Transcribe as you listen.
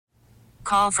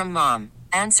Call from mom.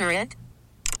 Answer it.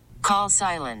 Call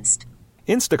silenced.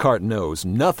 Instacart knows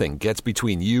nothing gets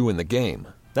between you and the game.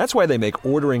 That's why they make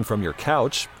ordering from your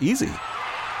couch easy.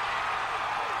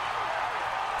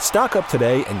 Stock up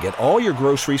today and get all your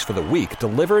groceries for the week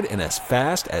delivered in as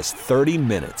fast as 30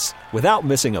 minutes without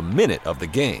missing a minute of the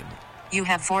game. You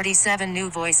have 47 new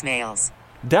voicemails.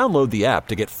 Download the app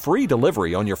to get free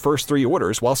delivery on your first 3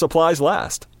 orders while supplies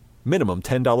last. Minimum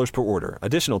 $10 per order.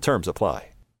 Additional terms apply.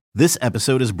 This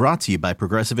episode is brought to you by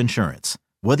Progressive Insurance.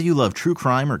 Whether you love true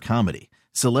crime or comedy,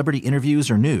 celebrity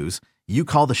interviews or news, you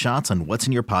call the shots on what's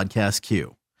in your podcast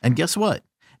queue. And guess what?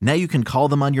 Now you can call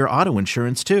them on your auto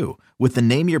insurance too with the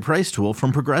Name Your Price tool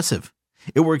from Progressive.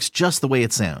 It works just the way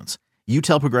it sounds. You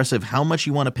tell Progressive how much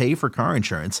you want to pay for car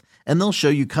insurance, and they'll show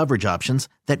you coverage options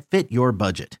that fit your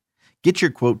budget. Get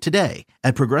your quote today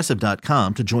at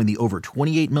Progressive.com to join the over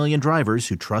 28 million drivers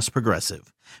who trust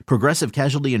Progressive. Progressive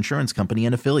Casualty Insurance Company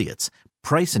and Affiliates.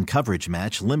 Price and coverage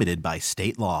match limited by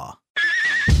state law.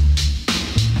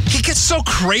 He gets so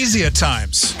crazy at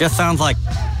times. Just sounds like...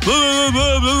 You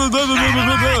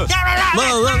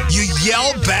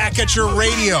yell back at your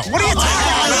radio. What are you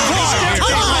talking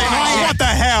about? What the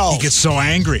hell? He gets so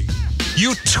angry.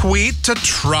 You tweet to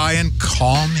try and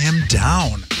calm him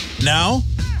down. Now,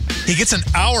 he gets an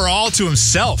hour all to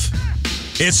himself.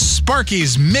 It's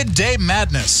Sparky's Midday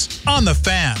Madness on The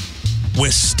Fan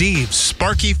with Steve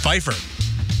Sparky Pfeiffer.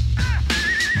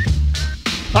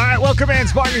 All right, welcome in.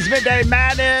 Sparky's Midday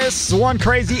Madness. One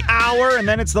crazy hour, and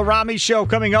then it's the Rami Show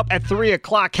coming up at 3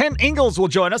 o'clock. Ken Ingalls will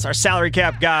join us, our salary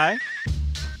cap guy.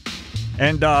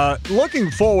 And looking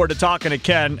forward to talking to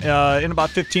Ken in about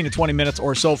 15 to 20 minutes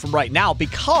or so from right now,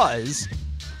 because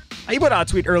he put out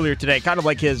a tweet earlier today, kind of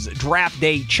like his draft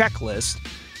day checklist.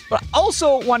 But I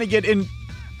also want to get in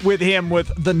with him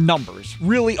with the numbers,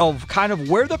 really, of kind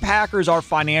of where the Packers are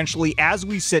financially as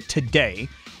we sit today,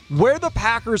 where the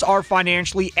Packers are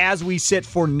financially as we sit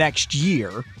for next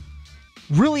year,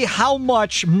 really how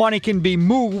much money can be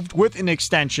moved with an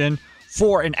extension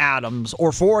for an Adams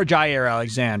or for a Jair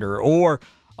Alexander or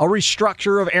a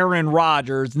restructure of Aaron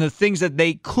Rodgers and the things that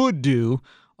they could do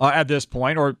at this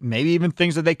point, or maybe even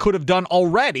things that they could have done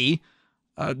already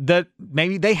that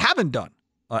maybe they haven't done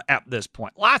at this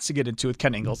point. Lots to get into with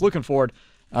Ken Ingalls. Looking forward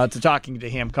to talking to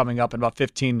him coming up in about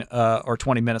 15 or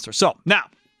 20 minutes or so. Now,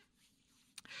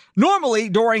 normally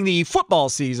during the football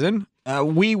season,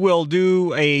 we will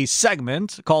do a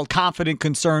segment called Confident,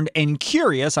 Concerned, and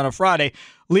Curious on a Friday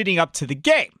leading up to the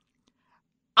game.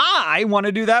 I want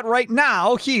to do that right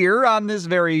now here on this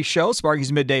very show,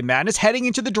 Sparky's Midday Madness, heading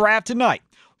into the draft tonight.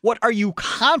 What are you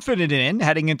confident in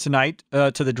heading in tonight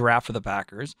to the draft for the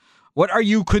Packers? What are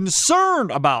you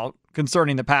concerned about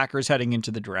concerning the Packers heading into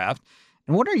the draft?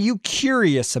 And what are you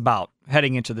curious about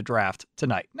heading into the draft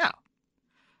tonight? Now,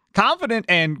 confident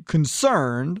and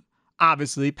concerned,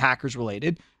 obviously Packers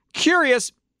related.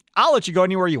 Curious, I'll let you go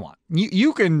anywhere you want.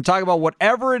 You can talk about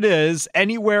whatever it is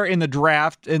anywhere in the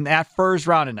draft in that first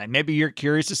round tonight. Maybe you're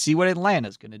curious to see what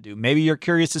Atlanta's going to do. Maybe you're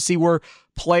curious to see where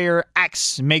player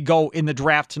X may go in the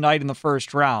draft tonight in the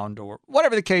first round, or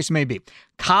whatever the case may be.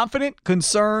 Confident,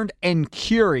 concerned, and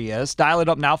curious. Dial it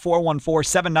up now,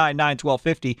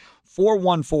 414-799-1250.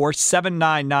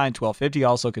 414-799-1250. You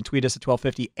also can tweet us at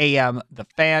 1250 AM The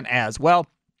Fan as well,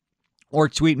 or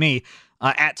tweet me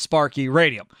at Sparky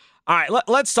Radio. All right,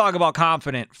 let's talk about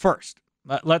confident first.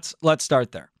 Let's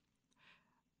start there.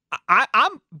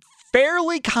 I'm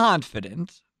fairly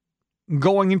confident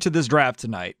going into this draft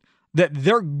tonight that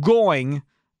they're going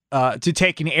to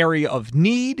take an area of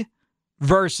need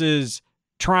versus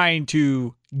trying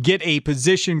to get a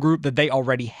position group that they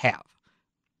already have.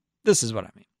 This is what I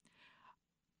mean.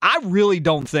 I really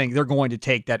don't think they're going to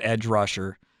take that edge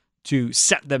rusher to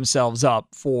set themselves up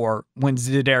for when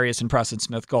Za'Darius and Preston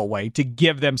Smith go away, to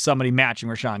give them somebody matching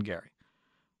Rashawn Gary.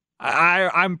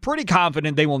 I'm pretty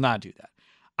confident they will not do that.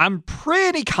 I'm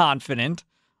pretty confident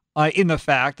in the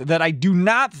fact that I do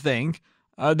not think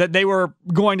that they were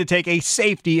going to take a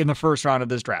safety in the first round of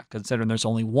this draft, considering there's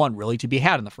only one really to be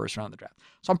had in the first round of the draft.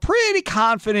 So I'm pretty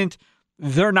confident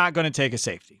they're not going to take a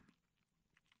safety.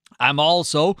 I'm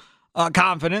also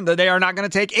confident that they are not going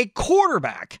to take a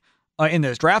quarterback in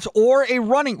this draft, or a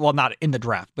running, well, not in the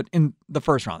draft, but in the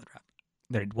first round of the draft.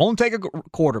 They won't take a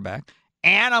quarterback,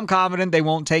 and I'm confident they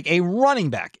won't take a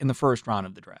running back in the first round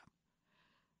of the draft.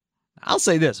 I'll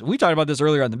say this. We talked about this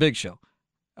earlier on the Big Show,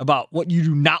 about what you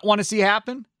do not want to see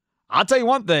happen. I'll tell you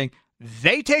one thing.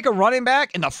 They take a running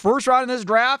back in the first round of this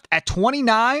draft at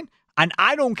 29, and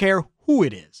I don't care who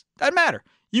it is. Doesn't matter.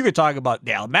 You could talk about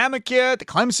the Alabama kid, the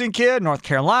Clemson kid, North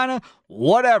Carolina,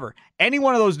 whatever. Any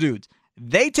one of those dudes.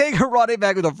 They take a running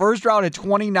back with the first round at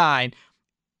 29,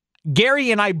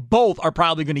 Gary and I both are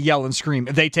probably going to yell and scream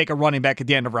if they take a running back at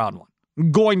the end of round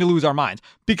 1. Going to lose our minds.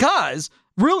 Because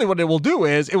really what it will do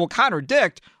is it will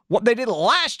contradict what they did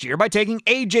last year by taking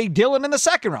A.J. Dillon in the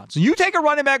second round. So you take a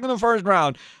running back in the first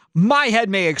round, my head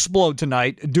may explode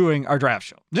tonight doing our draft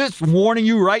show. Just warning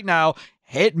you right now,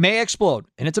 it may explode,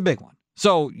 and it's a big one.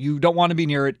 So you don't want to be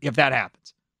near it if that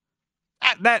happens.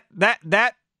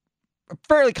 That I'm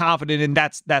fairly confident in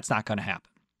that's not going to happen.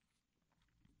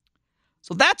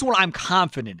 So that's what I'm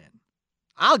confident in.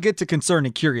 I'll get to concerned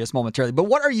and curious momentarily, but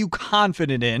what are you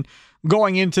confident in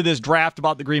going into this draft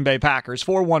about the Green Bay Packers?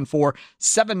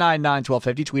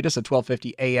 414-799-1250. Tweet us at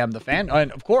 1250 AM The Fan.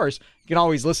 And, of course, you can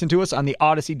always listen to us on the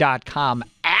Odyssey.com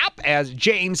app, as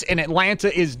James in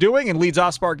Atlanta is doing and leads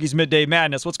off Sparky's Midday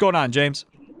Madness. What's going on, James?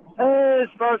 Hey,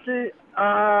 Sparky.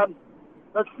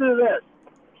 Let's do this.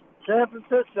 San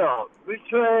Francisco. We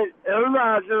trade Aaron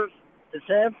Rodgers to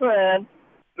San Fran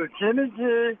for Jimmy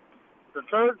G, the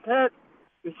third pick.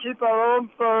 We keep our own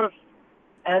first,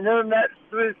 and their next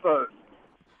 3 first.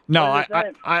 No,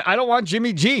 I don't want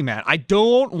Jimmy G, man. I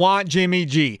don't want Jimmy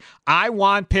G. I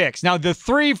want picks. Now, the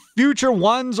 3 future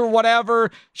ones or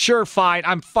whatever, sure, fine.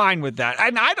 I'm fine with that.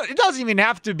 And it doesn't even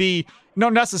have to be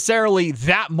necessarily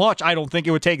that much. I don't think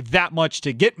it would take that much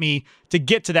to get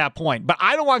to that point. But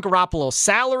I don't want Garoppolo's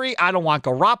salary. I don't want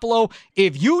Garoppolo.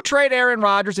 If you trade Aaron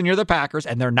Rodgers and you're the Packers,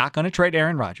 and they're not going to trade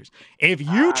Aaron Rodgers. If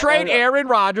you trade Aaron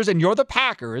Rodgers and you're the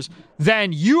Packers,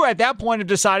 then you at that point have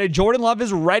decided Jordan Love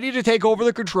is ready to take over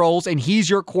the controls and he's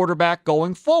your quarterback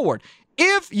going forward.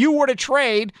 If you were to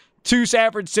trade to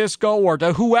San Francisco or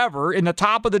to whoever in the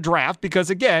top of the draft,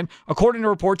 because again, according to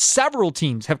reports, several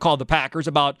teams have called the Packers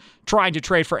about trying to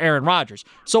trade for Aaron Rodgers.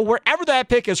 So wherever that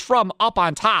pick is from, up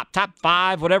on top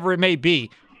 5, whatever it may be,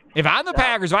 if I'm the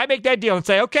Packers, if I make that deal and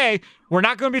say, okay, we're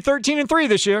not going to be 13-3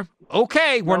 this year.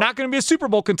 Okay, we're not going to be a Super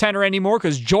Bowl contender anymore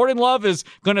because Jordan Love is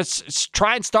going to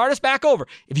try and start us back over.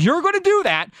 If you're going to do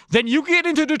that, then you get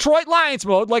into Detroit Lions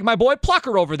mode like my boy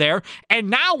Plucker over there. And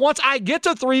now once I get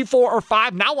to 3, 4, or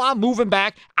 5, now I'm moving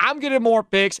back. I'm getting more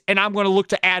picks, and I'm going to look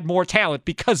to add more talent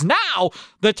because now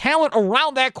the talent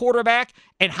around that quarterback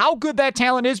and how good that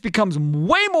talent is becomes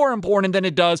way more important than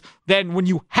it does than when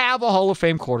you have a Hall of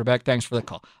Fame quarterback. Thanks for the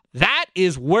call. That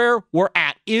is where we're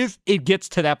at if it gets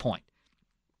to that point.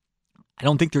 I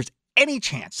don't think there's any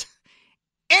chance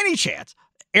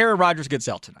Aaron Rodgers gets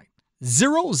dealt tonight.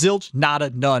 Zero, zilch, nada,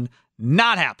 none,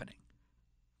 not happening.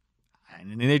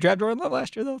 And they drafted Jordan Love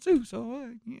last year, though, too. So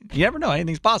you never know.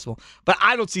 Anything's possible. But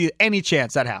I don't see any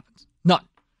chance that happens. None.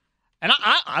 And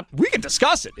we can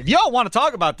discuss it. If y'all want to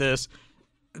talk about this,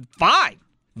 fine.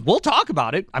 We'll talk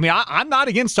about it. I mean, I'm not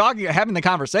against having the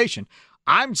conversation.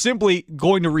 I'm simply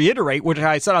going to reiterate what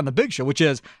I said on the Big Show, which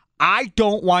is I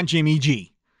don't want Jimmy G.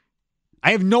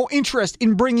 I have no interest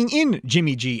in bringing in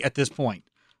Jimmy G at this point.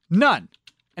 None.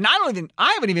 And I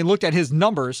haven't even looked at his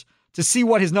numbers to see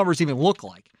what his numbers even look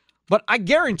like. But I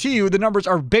guarantee you the numbers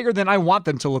are bigger than I want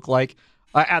them to look like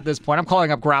at this point. I'm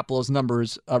calling up Garoppolo's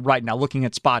numbers right now, looking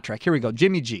at Spot Track. Here we go.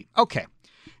 Jimmy G. Okay.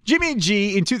 Jimmy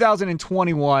G in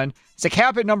 2021, it's a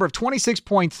cap hit number of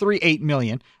 $26.38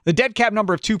 million, the dead cap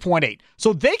number of 2.8.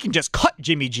 So they can just cut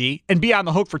Jimmy G and be on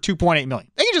the hook for $2.8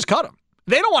 million. They can just cut him.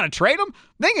 They don't want to trade him.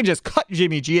 They can just cut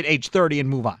Jimmy G at age 30 and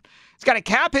move on. It's got a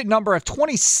cap hit number of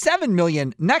 $27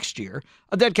 million next year,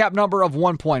 a dead cap number of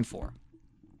 1.4.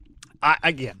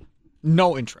 Again,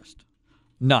 no interest,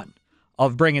 none,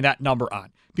 of bringing that number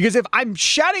on. Because if I'm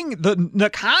shedding the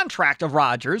contract of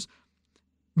Rodgers,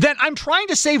 then I'm trying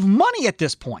to save money at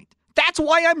this point. That's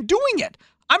why I'm doing it.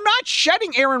 I'm not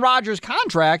shedding Aaron Rodgers'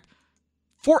 contract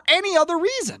for any other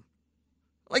reason.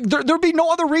 Like there'd be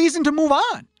no other reason to move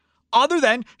on other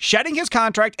than shedding his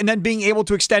contract and then being able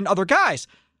to extend other guys.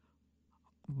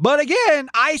 But again,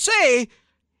 I say,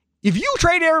 if you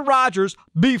trade Aaron Rodgers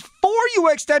before you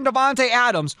extend Davante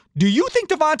Adams, do you think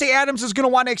Davante Adams is going to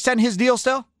want to extend his deal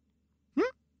still?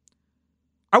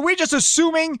 Are we just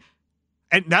assuming,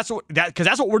 and that's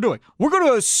what we're doing. We're going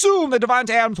to assume that Davante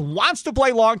Adams wants to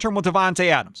play long-term with Davante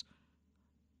Adams.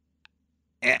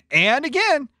 And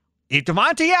again, if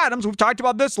Davante Adams, we've talked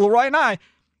about this, Leroy and I,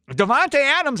 if Davante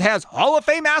Adams has Hall of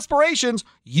Fame aspirations,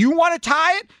 you want to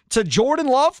tie it to Jordan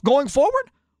Love going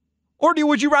forward? Or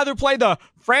would you rather play the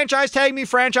franchise tag me,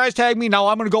 now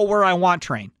I'm going to go where I want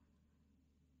train?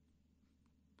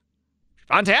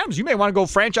 Davante Adams, you may want to go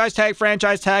franchise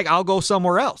tag, I'll go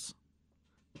somewhere else.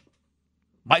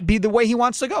 Might be the way he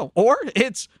wants to go. Or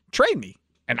it's trade me,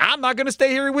 and I'm not going to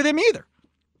stay here with him either.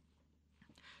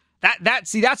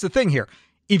 That's the thing here.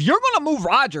 If you're going to move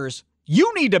Rodgers,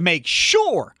 you need to make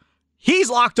sure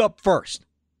he's locked up first.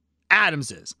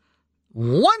 Adams is.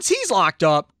 Once he's locked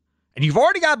up, And you've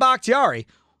already got Bakhtiari.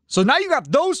 So now you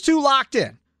got those two locked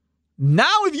in.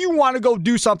 Now if you want to go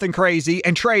do something crazy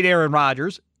and trade Aaron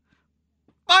Rodgers,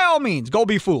 by all means, go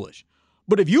be foolish.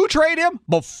 But if you trade him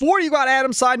before you got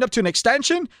Adams signed up to an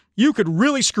extension, you could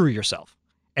really screw yourself.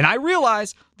 And I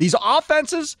realize these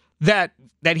offenses that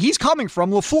he's coming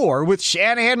from, LaFleur, with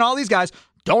Shanahan and all these guys,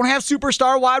 don't have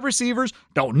superstar wide receivers,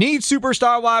 don't need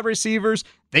superstar wide receivers.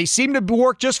 They seem to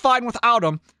work just fine without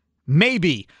them.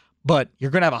 Maybe. But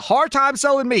you're going to have a hard time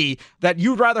selling me that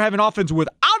you'd rather have an offense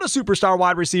without a superstar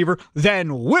wide receiver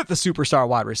than with a superstar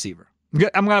wide receiver. I'm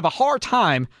going to have a hard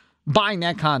time buying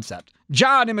that concept.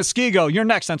 John in Muskego, you're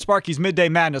next on Sparky's Midday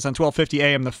Madness on 1250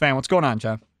 AM The Fan. What's going on,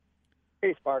 John?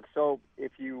 Hey, Spark. So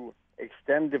if you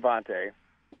extend Devontae,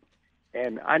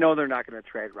 and I know they're not going to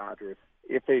trade Rodgers.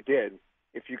 If they did,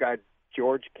 if you got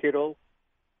George Kittle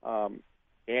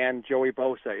and Joey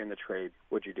Bosa in the trade,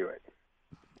 would you do it?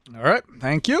 All right.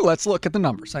 Thank you. Let's look at the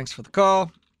numbers. Thanks for the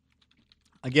call.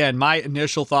 Again, my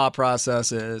initial thought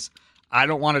process is I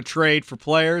don't want to trade for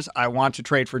players. I want to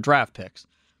trade for draft picks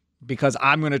because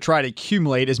I'm going to try to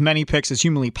accumulate as many picks as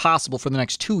humanly possible for the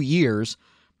next 2 years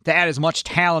to add as much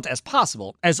talent as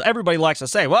possible. As everybody likes to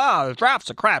say, well, the draft's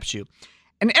a crapshoot.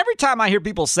 And every time I hear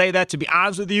people say that, to be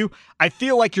honest with you, I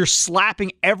feel like you're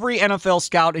slapping every NFL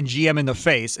scout and GM in the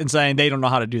face and saying they don't know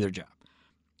how to do their job.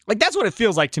 Like, that's what it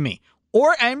feels like to me.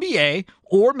 Or NBA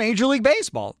or Major League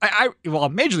Baseball. Well,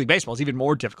 Major League Baseball is even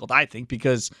more difficult, I think,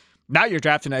 because now you're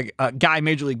drafting a guy in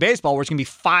Major League Baseball where it's going to be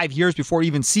 5 years before you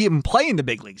even see him play in the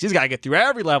big leagues. He's got to get through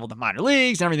every level, the minor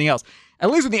leagues and everything else. At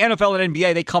least with the NFL and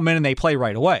NBA, they come in and they play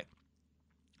right away.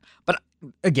 But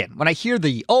again, when I hear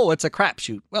it's a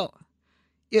crapshoot, well,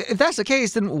 if that's the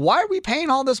case, then why are we paying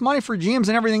all this money for GMs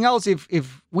and everything else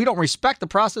if we don't respect the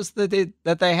process that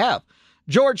they have?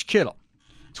 George Kittle,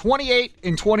 28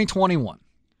 in 2021.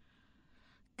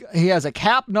 He has a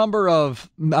cap number of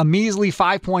a measly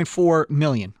 $5.4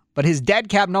 million, but his dead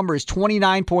cap number is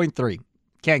 29.3.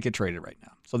 Can't get traded right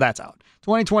now, so that's out.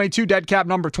 2022 dead cap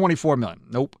number $24 million.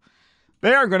 Nope.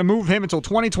 They are going to move him until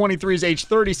 2023's age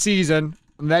 30 season,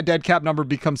 and that dead cap number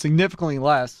becomes significantly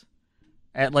less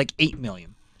at like $8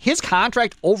 million. His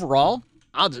contract overall,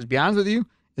 I'll just be honest with you,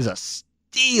 is a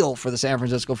steal for the San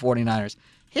Francisco 49ers.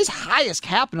 His highest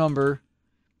cap number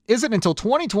isn't until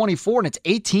 2024, and it's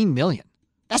 $18 million.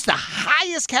 That's the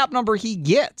highest cap number he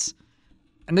gets.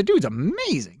 And the dude's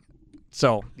amazing.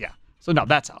 So, yeah. So, no,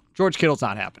 that's out. George Kittle's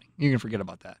not happening. You can forget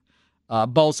about that.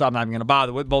 Bosa, I'm not even going to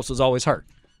bother with. Bosa's always hurt.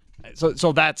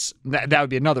 So that would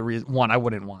be another one I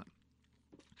wouldn't want.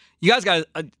 You guys got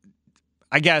to,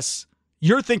 I guess,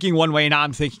 you're thinking one way and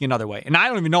I'm thinking another way. And I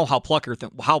don't even know how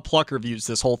Plucker views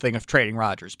this whole thing of trading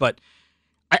Rodgers. But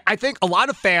I think a lot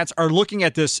of fans are looking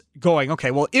at this going,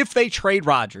 okay, well, if they trade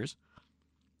Rodgers,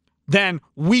 then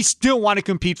we still want to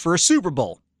compete for a Super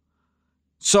Bowl.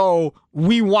 So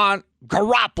we want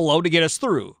Garoppolo to get us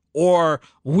through. Or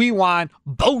we want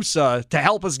Bosa to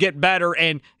help us get better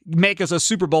and make us a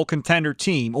Super Bowl contender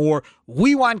team. Or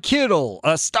we want Kittle,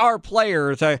 a star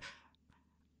player, to...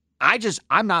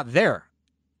 I'm not there.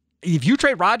 If you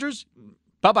trade Rodgers,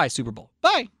 bye-bye Super Bowl.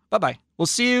 Bye-bye. We'll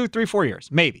see you 3-4 years,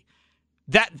 maybe.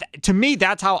 That to me,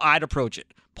 that's how I'd approach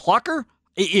it. Plucker,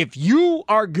 if you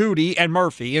are Goody and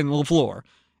Murphy and LaFleur,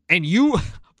 and you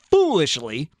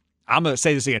foolishly, I'm going to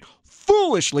say this again,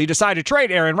 foolishly decide to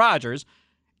trade Aaron Rodgers,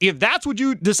 if that's what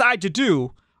you decide to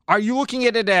do, are you looking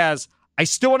at it as, I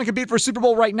still want to compete for a Super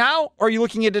Bowl right now, or are you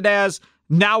looking at it as,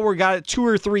 now we've got 2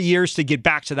 or 3 years to get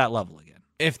back to that level again?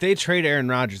 If they trade Aaron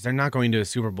Rodgers, they're not going to a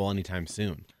Super Bowl anytime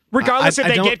soon. Regardless if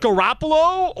they get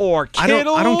Garoppolo or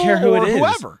Kittle, I don't care who it is.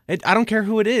 Whoever. I don't care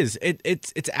who it is.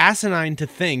 It's asinine to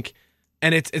think,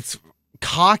 and it's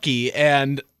cocky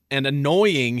and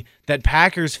annoying that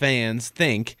Packers fans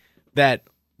think that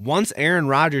once Aaron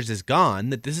Rodgers is gone,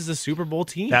 that this is a Super Bowl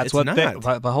team. That's what not.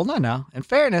 But hold on now. In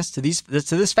fairness to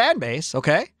this fan base,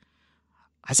 okay?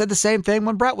 I said the same thing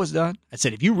when Brett was done. I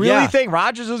said, if you really think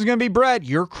Rodgers was going to be Brett,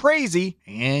 you're crazy.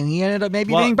 And he ended up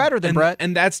being better than Brett.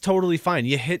 And that's totally fine.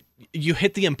 You hit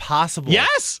the impossible.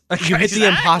 Yes. You hit the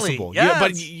impossible.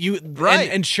 Yes. Right.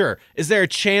 And sure, is there a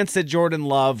chance that Jordan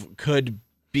Love could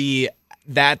be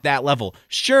that level?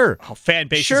 Sure. Fan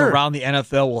bases around the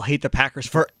NFL will hate the Packers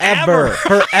forever.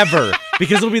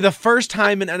 Because it'll be the first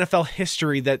time in NFL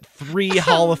history that 3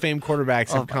 Hall of Fame quarterbacks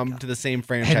have come to the same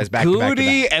franchise back to back.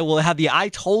 And will have the I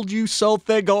told you so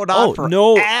thing going on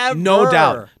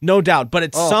forever. No doubt. But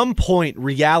at some point,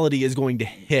 reality is going to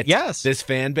hit this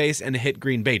fan base and hit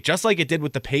Green Bay, just like it did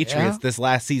with the Patriots this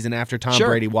last season after Tom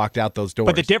Brady walked out those doors.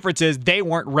 But the difference is they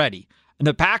weren't ready. and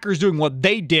the Packers doing what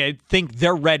they did think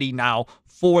they're ready now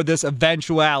for this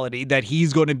eventuality that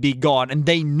he's going to be gone. And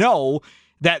they know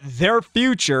that their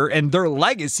future and their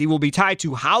legacy will be tied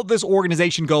to how this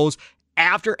organization goes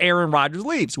after Aaron Rodgers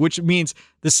leaves, which means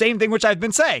the same thing which I've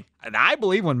been saying. And I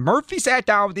believe when Murphy sat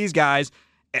down with these guys,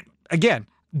 and again,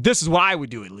 this is what I would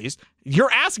do at least,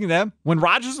 you're asking them, when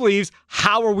Rodgers leaves,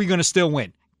 how are we going to still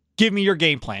win? Give me your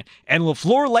game plan. And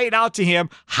LaFleur laid out to him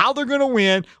how they're going to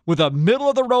win with a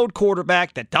middle-of-the-road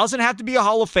quarterback that doesn't have to be a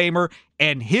Hall of Famer,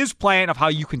 and his plan of how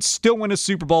you can still win a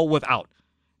Super Bowl without.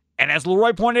 And as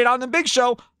Leroy pointed out on the Big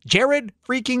Show, Jared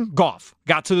freaking Goff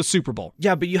got to the Super Bowl.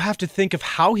 Yeah, but you have to think of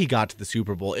how he got to the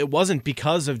Super Bowl. It wasn't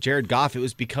because of Jared Goff. It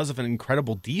was because of an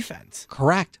incredible defense.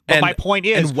 Correct. But my point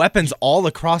is... And weapons all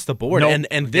across the board. No,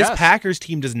 and this Packers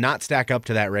team does not stack up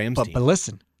to that Rams team. But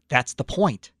listen, that's the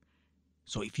point.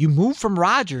 So if you move from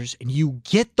Rodgers and you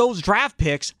get those draft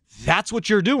picks, that's what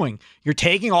you're doing. You're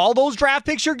taking all those draft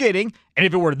picks you're getting, and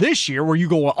if it were this year where you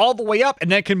go all the way up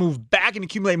and then can move back and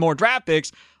accumulate more draft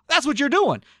picks, that's what you're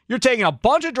doing. You're taking a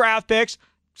bunch of draft picks,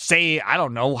 say, I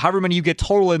don't know, however many you get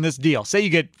total in this deal. Say you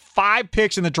get 5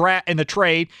 picks in the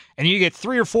trade, and you get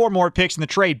 3 or 4 more picks in the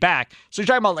trade back. So you're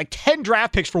talking about like 10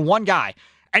 draft picks for one guy,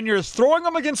 and you're throwing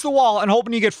them against the wall and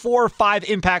hoping you get 4 or 5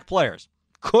 impact players.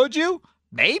 Could you?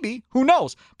 Maybe. Who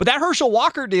knows? But that Herschel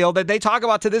Walker deal that they talk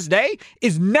about to this day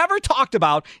is never talked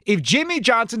about if Jimmy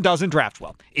Johnson doesn't draft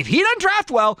well. If he doesn't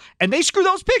draft well and they screw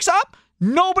those picks up,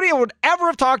 nobody would ever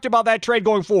have talked about that trade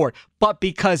going forward. But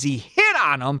because he hit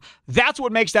on them, that's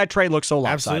what makes that trade look so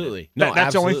lopsided. Absolutely. No,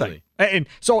 that's absolutely. the only thing. And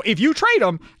so if you trade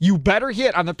them, you better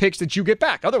hit on the picks that you get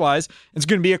back. Otherwise, it's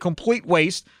going to be a complete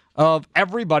waste of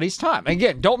everybody's time.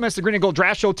 Again, don't miss the Green and Gold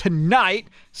Draft Show tonight,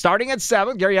 starting at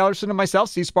 7. Gary Ellerson and myself,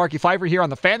 Steve Sparky Pfeiffer here on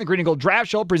The Fan, the Green and Gold Draft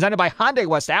Show, presented by Hyundai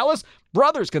West Allis,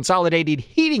 Brothers Consolidated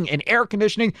Heating and Air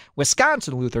Conditioning,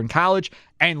 Wisconsin Lutheran College,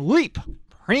 and Leap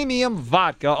Premium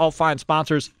Vodka, all fine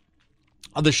sponsors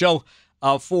of the show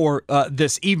for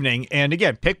this evening. And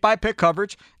again, pick-by-pick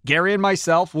coverage. Gary and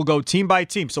myself will go team by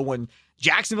team. So when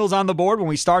Jacksonville's on the board, when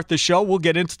we start the show, we'll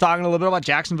get into talking a little bit about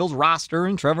Jacksonville's roster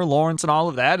and Trevor Lawrence and all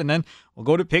of that. And then we'll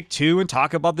go to pick 2 and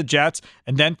talk about the Jets.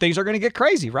 And then things are going to get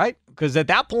crazy, right? Because at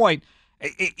that point,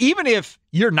 even if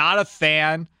you're not a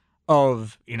fan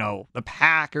of, the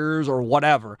Packers or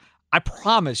whatever, I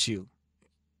promise you,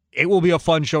 it will be a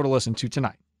fun show to listen to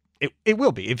tonight. It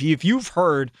will be. If you've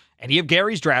heard any of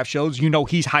Gary's draft shows,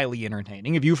 he's highly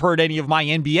entertaining. If you've heard any of my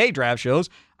NBA draft shows,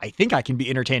 I think I can be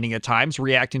entertaining at times,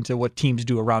 reacting to what teams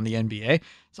do around the NBA.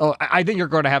 So I think you're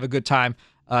going to have a good time.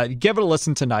 Give it a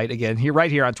listen tonight. Again, right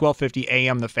here on 1250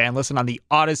 AM The Fan. Listen on the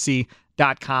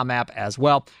Odyssey.com app as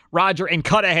well. Roger and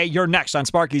Cudahy, you're next on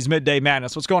Sparky's Midday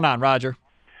Madness. What's going on, Roger?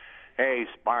 Hey,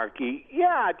 Sparky.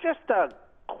 Yeah, just a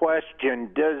question.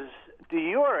 Do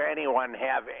you or anyone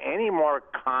have any more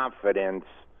confidence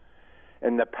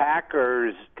in the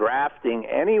Packers drafting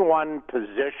any one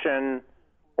position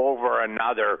over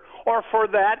another, or for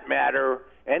that matter,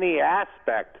 any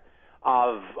aspect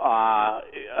of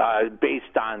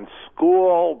based on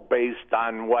school, based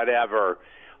on whatever?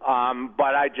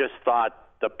 But I just thought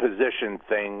the position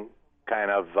thing kind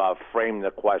of framed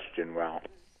the question well.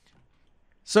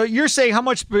 So you're saying how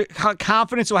much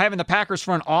confidence do I have in the Packers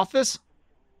front office?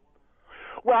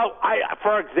 Well,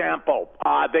 for example,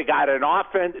 they got an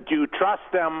offense. Do you trust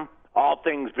them, all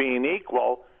things being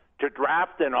equal, to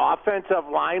draft an offensive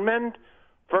lineman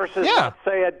versus, let's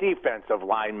say, a defensive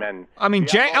lineman? I mean,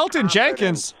 Elton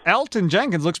Jenkins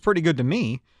looks pretty good to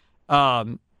me.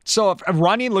 So if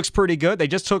Runyon looks pretty good, they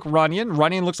just took Runyon.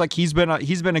 Runyon looks like he's been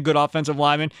a good offensive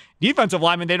lineman. Defensive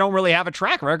lineman, they don't really have a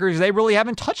track record because they really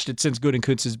haven't touched it since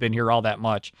Gutekunst has been here all that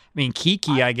much. I mean,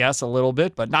 Kiki, I guess, a little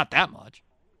bit, but not that much.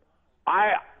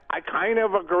 I kind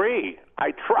of agree.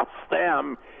 I trust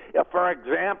them. For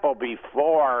example,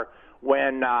 before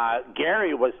when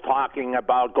Gary was talking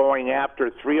about going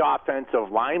after 3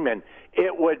 offensive linemen,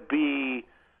 it would be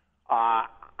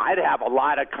I'd have a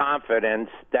lot of confidence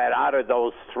that out of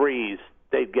those 3s,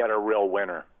 they'd get a real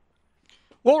winner.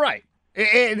 Well, right.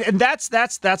 And that's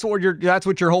what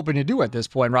you're hoping to do at this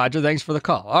point, Roger. Thanks for the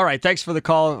call. All right, thanks for the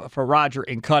call for Roger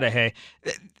in Cudahy.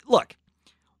 Look,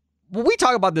 when we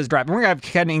talk about this draft, and we're going to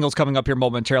have Ken Ingalls coming up here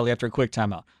momentarily after a quick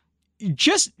timeout.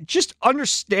 Just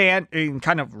understand and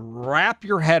kind of wrap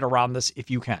your head around this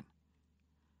if you can.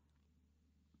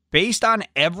 Based on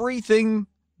everything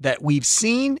that we've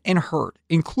seen and heard,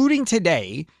 including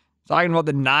today, talking about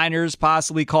the Niners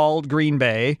possibly called Green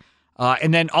Bay,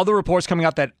 and then other reports coming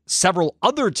out that several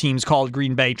other teams called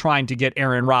Green Bay trying to get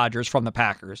Aaron Rodgers from the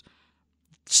Packers,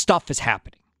 stuff is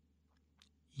happening.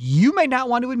 You may not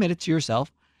want to admit it to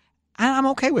yourself, and I'm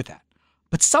okay with that.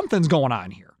 But something's going on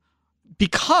here.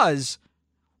 Because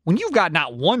when you've got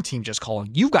not one team just calling,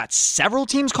 you've got several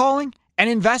teams calling and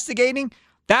investigating,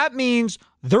 that means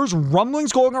there's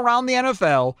rumblings going around the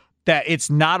NFL that it's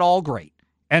not all great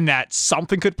and that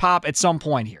something could pop at some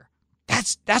point here.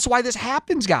 That's why this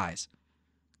happens, guys.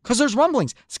 Because there's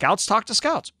rumblings. Scouts talk to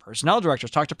scouts. Personnel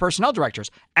directors talk to personnel directors,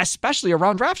 especially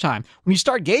around draft time. When you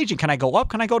start gauging, can I go up?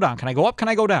 Can I go down? Can I go up? Can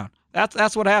I go down?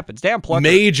 That's what happens. Damn Plucker.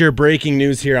 Major breaking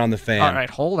news here on the Fan. All right,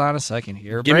 hold on a second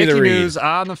here. Give me the breaking read. news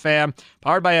on the Fan,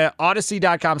 powered by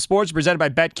Odyssey.com Sports, presented by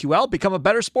BetQL. Become a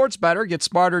better sports bettor. Get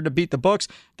smarter to beat the books.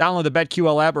 Download the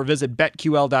BetQL app or visit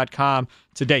BetQL.com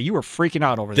today. You were freaking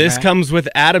out over there. This comes with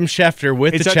Adam Schefter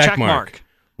with It's the a check check mark.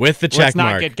 With the check Let's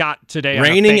mark. not get got today. On a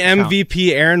Reigning fake account.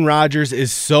 MVP Aaron Rodgers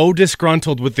is so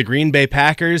disgruntled with the Green Bay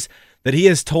Packers that he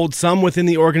has told some within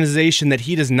the organization that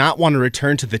he does not want to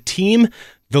return to the team,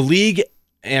 the league,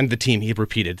 and the team, he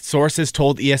repeated. Sources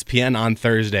told ESPN on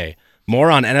Thursday. More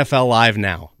on NFL Live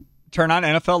now. Turn on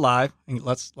NFL Live, and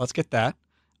let's get that.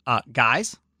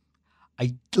 Guys,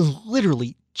 I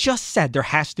literally just said there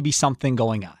has to be something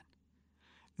going on.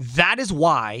 That is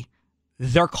why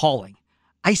they're calling.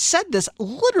 I said this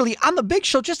literally on the Big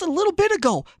Show just a little bit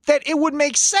ago, that it would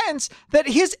make sense that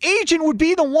his agent would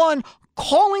be the one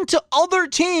calling to other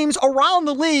teams around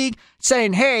the league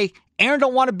saying, hey, Aaron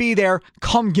don't want to be there,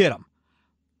 come get him.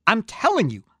 I'm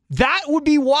telling you, that would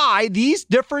be why these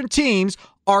different teams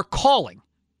are calling.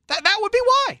 That would be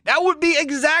why. That would be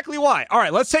exactly why. All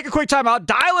right, let's take a quick timeout.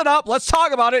 Dial it up. Let's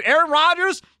talk about it. Aaron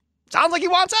Rodgers, sounds like he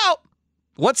wants out.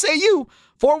 What say you?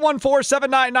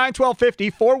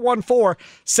 414-799-1250,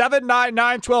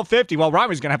 414-799-1250. Well,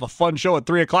 Ramy's going to have a fun show at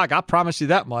 3 o'clock. I promise you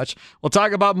that much. We'll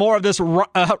talk about more of this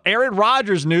Aaron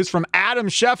Rodgers news from Adam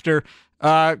Schefter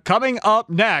coming up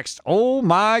next. Oh,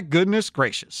 my goodness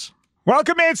gracious.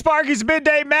 Welcome in, Sparky's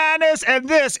Midday Madness, and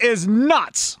this is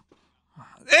nuts.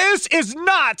 This is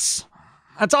nuts.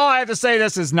 That's all I have to say.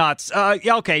 This is nuts.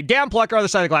 Okay, Dan Plucker, other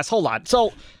side of the glass. Hold on.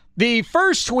 So, the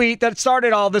first tweet that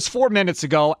started all this 4 minutes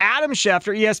ago, Adam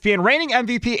Schefter, ESPN, reigning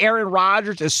MVP Aaron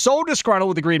Rodgers is so disgruntled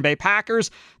with the Green Bay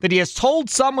Packers that he has told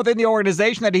some within the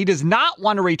organization that he does not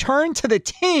want to return to the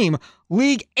team.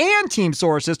 League and team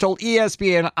sources told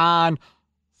ESPN on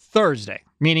Thursday,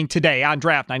 meaning today on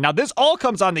draft night. Now, this all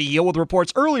comes on the heel with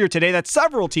reports earlier today that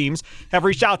several teams have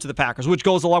reached out to the Packers, which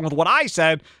goes along with what I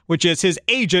said, which is his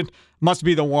agent must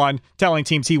be the one telling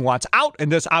teams he wants out,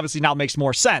 and this obviously now makes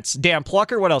more sense. Dan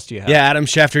Plucker, what else do you have? Yeah, Adam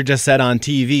Schefter just said on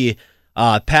TV,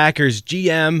 Packers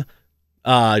GM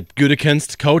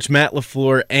Gutekunst, coach Matt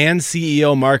LaFleur, and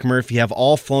CEO Mark Murphy have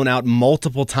all flown out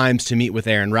multiple times to meet with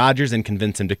Aaron Rodgers and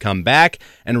convince him to come back,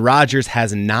 and Rodgers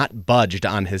has not budged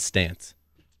on his stance.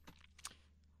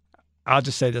 I'll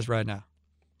just say this right now.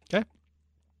 Okay?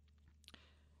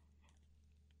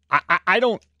 I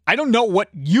don't know what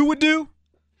you would do.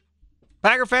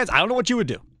 Packer fans, I don't know what you would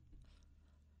do.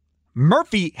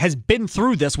 Murphy has been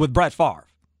through this with Brett Favre,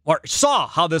 or saw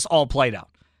how this all played out,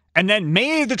 and then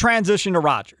made the transition to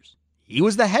Rodgers. He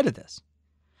was the head of this.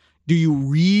 Do you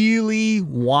really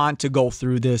want to go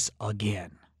through this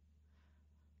again?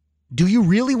 Do you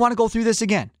really want to go through this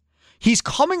again? He's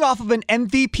coming off of an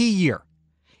MVP year.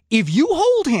 If you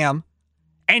hold him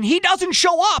and he doesn't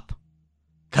show up,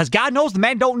 because God knows the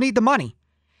man don't need the money,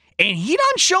 and he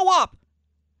doesn't show up,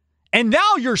 and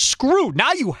now you're screwed.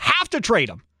 Now you have to trade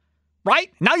him, right?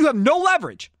 Now you have no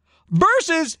leverage.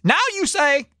 Versus now you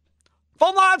say,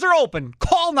 phone lines are open.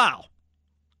 Call now.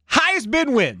 Highest bid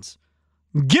wins.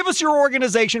 Give us your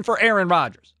organization for Aaron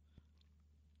Rodgers.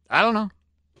 I don't know.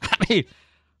 I mean,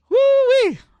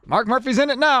 woo-wee. Mark Murphy's in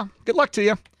it now. Good luck to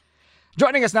you.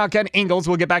 Joining us now, Ken Ingalls.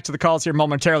 We'll get back to the calls here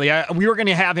momentarily. We were going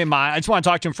to have him on. I just want to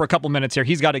talk to him for a couple minutes here.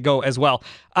 He's got to go as well.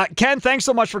 Ken, thanks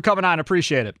so much for coming on.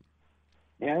 Appreciate it.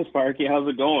 Yeah, Sparky, how's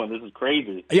it going? This is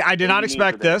crazy. Yeah, I did not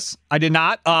expect this. I did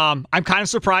not. I'm kind of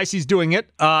surprised he's doing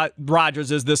it. Rodgers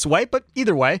is this way, but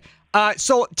either way.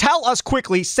 So tell us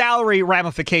quickly salary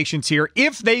ramifications here.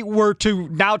 If they were to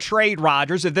now trade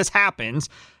Rodgers, if this happens,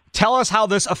 tell us how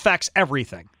this affects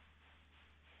everything.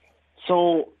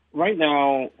 So right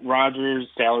now, Rodgers'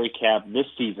 salary cap this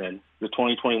season, the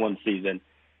 2021 season,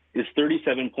 is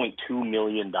 $37.2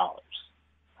 million.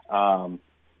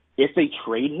 If they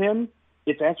trade him,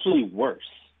 it's actually worse.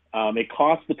 It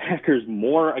costs the Packers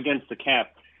more against the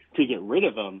cap to get rid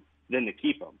of him than to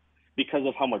keep him because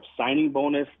of how much signing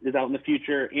bonus is out in the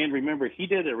future. And remember, he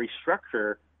did a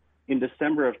restructure in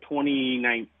December of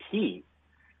 2019.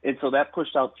 And so that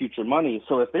pushed out future money.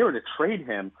 So if they were to trade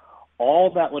him, all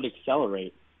that would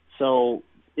accelerate. So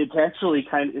it's actually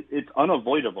it's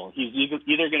unavoidable. He's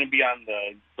either going to be on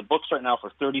the books right now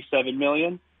for $37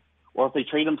 million, Well, if they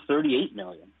trade him $38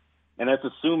 million, and that's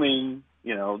assuming,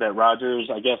 that Rodgers,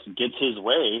 I guess, gets his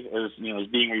way, as is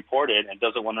being reported, and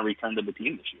doesn't want to return to the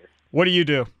team this year. What do you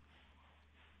do?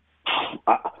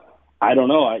 I don't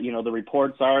know. The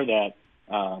reports are that,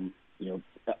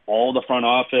 all the front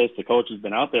office, the coach has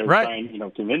been out there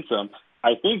trying, convince them.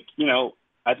 I think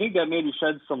that maybe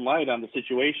sheds some light on the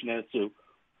situation as to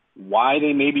why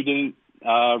they maybe didn't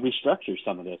restructure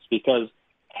some of this. Because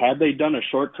had they done a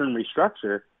short-term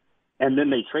restructure and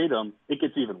then they trade them, it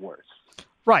gets even worse.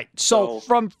 Right. So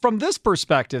from this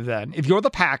perspective, then, if you're the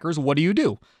Packers, what do?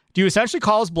 Do you essentially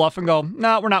call his bluff and go,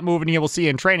 no, we're not moving you, we'll see you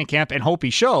in training camp, and hope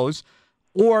he shows?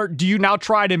 Or do you now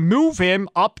try to move him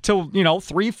up to,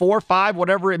 3, 4, 5,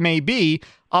 whatever it may be,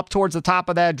 up towards the top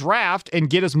of that draft and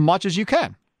get as much as you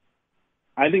can?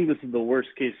 I think this is the worst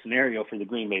case scenario for the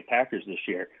Green Bay Packers this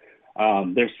year.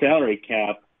 Their salary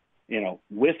cap,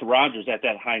 with Rodgers at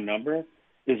that high number,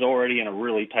 is already in a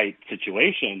really tight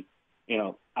situation.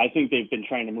 I think they've been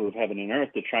trying to move heaven and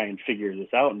earth to try and figure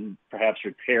this out and perhaps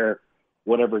repair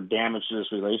whatever damage to this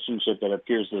relationship that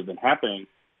appears to have been happening.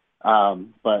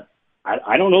 But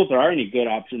I don't know if there are any good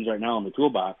options right now in the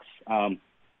toolbox.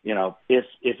 If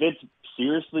it's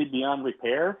seriously beyond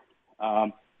repair,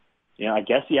 I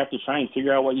guess you have to try and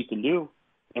figure out what you can do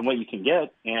and what you can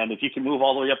get. And if you can move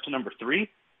all the way up to number 3,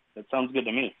 that sounds good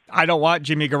to me. I don't want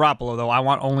Jimmy Garoppolo, though. I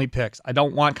want only picks. I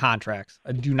don't want contracts.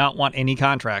 I do not want any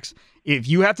contracts. If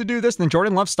you have to do this, then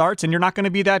Jordan Love starts, and you're not going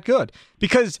to be that good.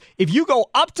 Because if you go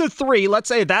up to 3, let's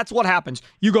say that's what happens.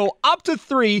 You go up to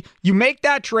 3, you make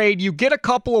that trade, you get a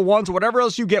couple of ones, whatever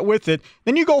else you get with it.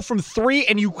 Then you go from 3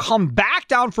 and you come back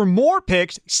down for more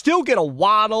picks, still get a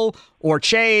Waddle or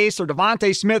Chase or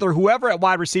Devontae Smith or whoever at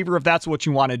wide receiver if that's what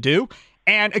you want to do,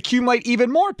 and accumulate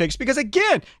even more picks. Because,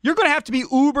 again, you're going to have to be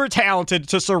uber talented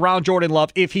to surround Jordan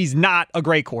Love if he's not a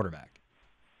great quarterback.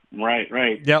 Right.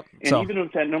 Yep. And even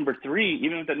with that number 3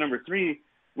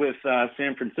 with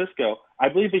San Francisco, I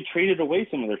believe they traded away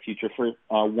some of their future for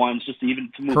ones just to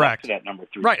move up to that number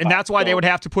 3. Right, spot. and that's why they would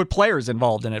have to put players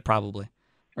involved in it probably.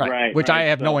 Right. Which I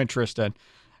have no interest in.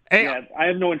 Yeah, I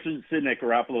have no interest in that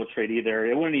Garoppolo trade either.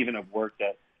 It wouldn't even have worked,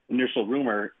 that initial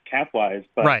rumor cap-wise.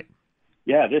 But right.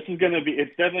 Yeah, it's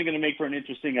definitely going to make for an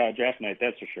interesting draft night,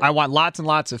 that's for sure. I want lots and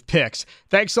lots of picks.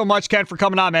 Thanks so much, Ken, for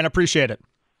coming on, man. Appreciate it.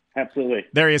 Absolutely.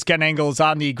 There he is, Ken Ingles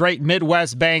on the Great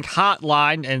Midwest Bank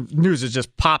hotline, and news is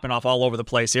just popping off all over the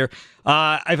place here.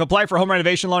 I've applied for a home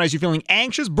renovation loan. As you're feeling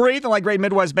anxious, breathe, and let Great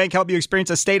Midwest Bank help you experience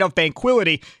a state of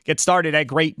banquility. Get started at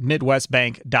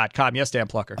greatmidwestbank.com. Yes, Dan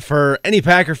Plucker. For any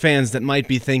Packer fans that might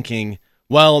be thinking,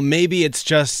 well, maybe it's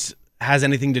just has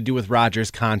anything to do with Rodgers'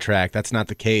 contract. That's not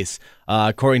the case.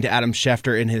 According to Adam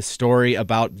Schefter in his story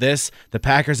about this, the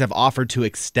Packers have offered to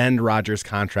extend Rodgers'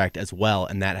 contract as well,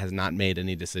 and that has not made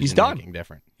any decision-making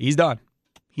different. He's done.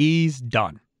 He's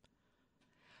done.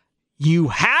 You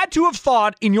had to have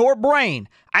thought in your brain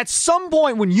at some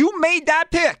point when you made that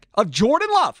pick of Jordan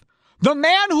Love, the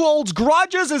man who holds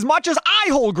grudges as much as I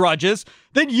hold grudges,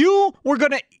 that you were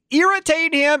going to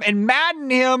irritate him and madden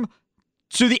him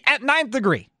to the 9th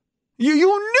degree.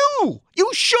 You knew. You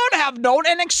should have known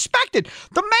and expected.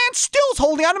 The man still's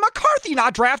holding on to McCarthy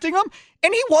not drafting him,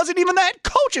 and he wasn't even the head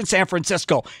coach in San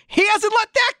Francisco. He hasn't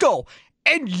let that go.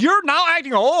 And you're now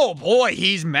acting, oh boy,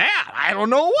 he's mad. I don't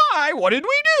know why. What did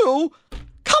we do?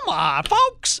 Come on,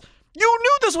 folks. You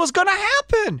knew this was going to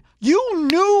happen. You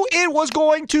knew it was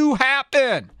going to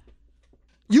happen.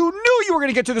 You knew you were going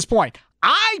to get to this point.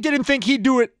 I didn't think he'd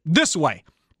do it this way.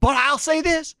 But I'll say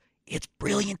this. It's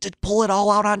brilliant to pull it all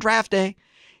out on draft day.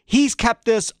 He's kept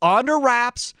this under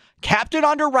wraps, kept it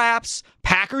under wraps.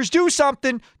 Packers do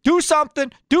something. No,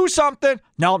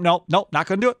 not going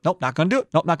to do it. Nope, not going to do it.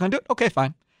 Nope, not going to do it. Okay,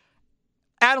 fine.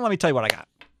 Adam, let me tell you what I got.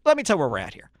 Let me tell you where we're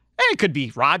at here. And it could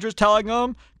be Rodgers telling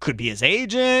him, could be his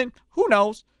agent, who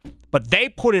knows. But they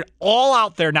put it all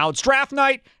out there. Now it's draft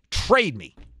night. Trade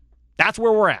me. That's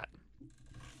where we're at.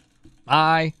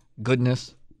 My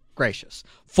goodness gracious.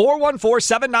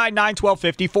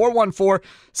 414-799-1250.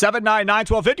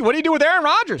 414-799-1250. What do you do with Aaron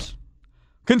Rodgers?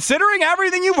 Considering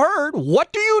everything you've heard,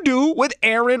 what do you do with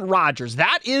Aaron Rodgers?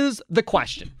 That is the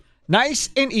question. Nice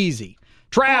and easy.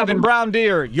 Trav and Brown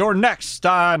Deer, you're next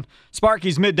on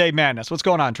Sparky's Midday Madness. What's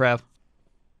going on, Trav?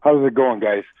 How's it going,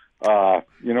 guys?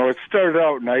 It started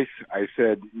out nice. I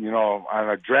said, on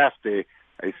a draft day,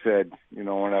 I said, when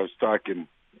I was talking,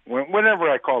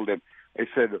 whenever I called him, I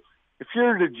said, if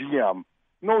you're the GM,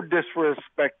 no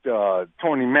disrespect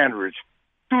Tony Mandarich,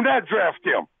 do not draft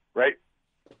him, right?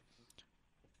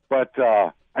 But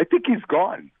I think he's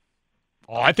gone.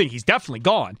 Oh, I think he's definitely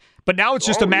gone. But now it's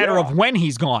just a matter of when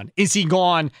he's gone. Is he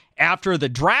gone after the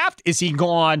draft? Is he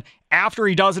gone after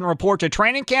he doesn't report to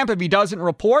training camp if he doesn't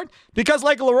report? Because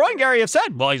like Leroy and Gary have said,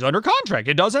 well, he's under contract.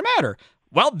 It doesn't matter.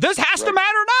 Well, this has to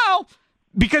matter now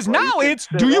because now it's,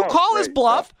 do you call his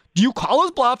bluff? Do you call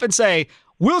his bluff and say,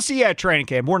 we'll see you at training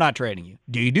camp. We're not trading you.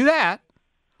 Do you do that?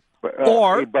 But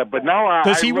now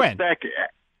does he look win? Back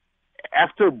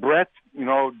after Brett,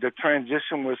 the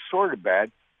transition was sort of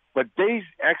bad, but they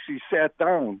actually sat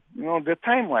down, the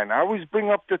timeline. I always bring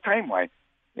up the timeline.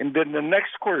 And then the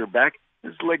next quarterback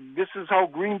is like, this is how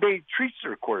Green Bay treats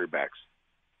their quarterbacks.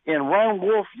 And Ron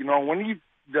Wolf, when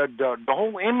the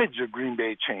whole image of Green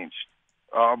Bay changed.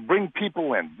 Bring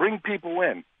people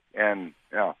in. And,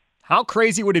 How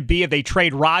crazy would it be if they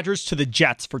trade Rodgers to the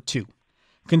Jets for 2?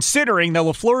 Considering that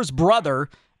LaFleur's brother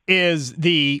is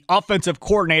the offensive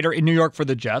coordinator in New York for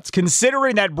the Jets,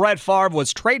 considering that Brett Favre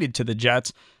was traded to the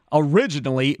Jets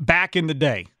originally back in the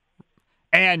day,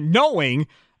 and knowing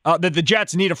that the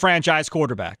Jets need a franchise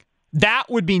quarterback. That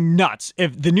would be nuts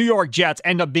if the New York Jets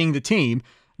end up being the team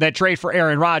that trade for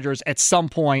Aaron Rodgers at some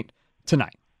point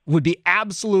tonight. Would be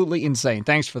absolutely insane.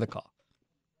 Thanks for the call.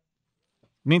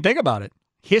 I mean, think about it.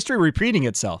 History repeating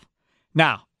itself.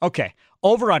 Now, okay,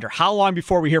 over under. How long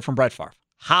before we hear from Brett Favre?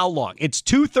 How long? It's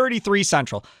 2:33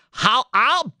 Central.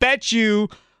 I'll bet you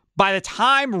by the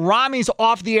time Rami's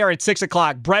off the air at 6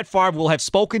 o'clock, Brett Favre will have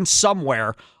spoken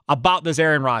somewhere about this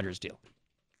Aaron Rodgers deal.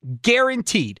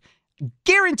 Guaranteed.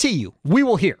 Guarantee you, we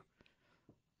will hear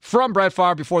from Brett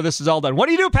Favre before this is all done. What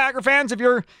do you do, Packer fans, if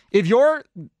you're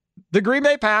the Green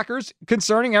Bay Packers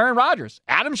concerning Aaron Rodgers?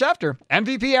 Adam Schefter,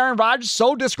 MVP Aaron Rodgers,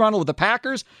 so disgruntled with the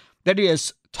Packers that he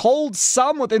has told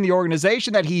some within the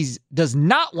organization that he does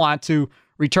not want to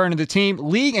return to the team.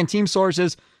 League and team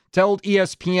sources told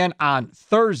ESPN on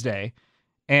Thursday.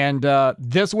 And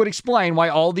this would explain why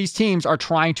all these teams are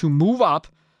trying to move up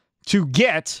to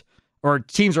get, or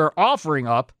teams are offering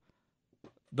up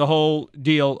the whole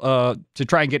deal to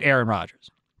try and get Aaron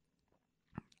Rodgers.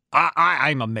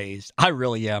 I'm amazed. I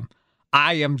really am.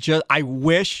 I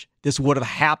wish this would have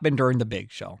happened during the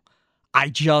big show. I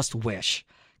just wish.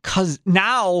 Because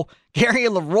now Gary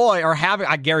and Leroy are having,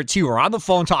 I guarantee you, we're on the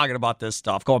phone talking about this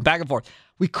stuff, going back and forth.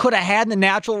 We could have had the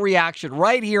natural reaction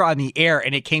right here on the air,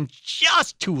 and it came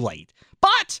just too late.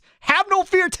 But have no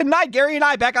fear tonight, Gary and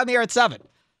I back on the air at 7.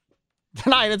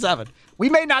 Tonight at 7. We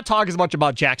may not talk as much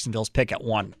about Jacksonville's pick at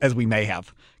 1 as we may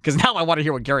have, because now I want to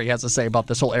hear what Gary has to say about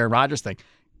this whole Aaron Rodgers thing.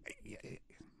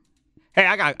 Hey,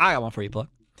 I got one for you, Blake.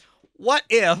 What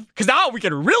if, because now we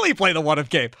can really play the what if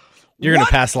game. You're going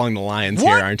to pass along the Lions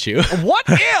here, aren't you? What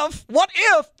if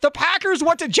the Packers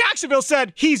went to Jacksonville,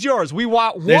 said, he's yours. We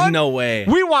want one. There's no way.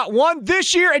 We want one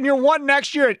this year and you're one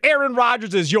next year, and Aaron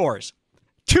Rodgers is yours.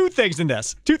 Two things in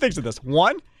this.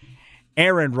 One,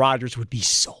 Aaron Rodgers would be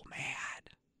so mad.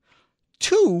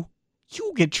 2,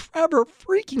 you get Trevor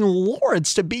freaking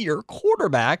Lawrence to be your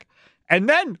quarterback. And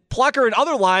then Plucker and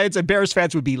other Lions and Bears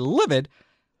fans would be livid.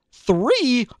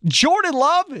 3, Jordan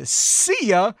Love, see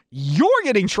ya. You're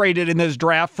getting traded in this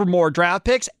draft for more draft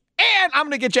picks, and I'm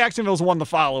going to get Jacksonville's 1 the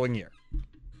following year.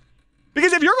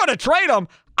 Because if you're going to trade him,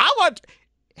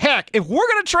 if we're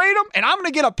going to trade him and I'm going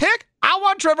to get a pick, I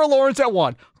want Trevor Lawrence at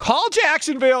 1. Call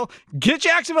Jacksonville, get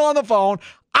Jacksonville on the phone.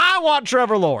 I want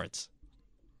Trevor Lawrence.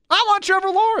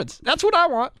 That's what I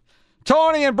want.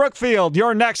 Tony and Brookfield,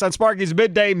 you're next on Sparky's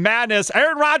Midday Madness.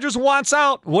 Aaron Rodgers wants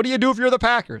out. What do you do if you're the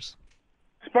Packers?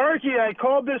 Sparky, I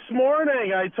called this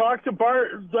morning. I talked to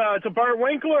Bart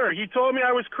Winkler. He told me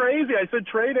I was crazy. I said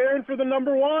trade Aaron for the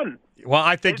number 1. Well,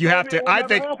 I think you have to.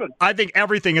 I think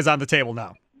everything is on the table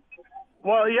now.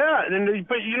 Well, yeah,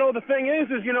 but the thing is,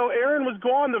 Aaron was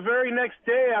gone the very next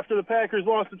day after the Packers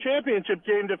lost the championship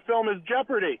game to film his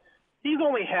Jeopardy. He's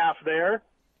only half there.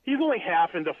 He's only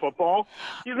half into football.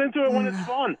 He's into it when it's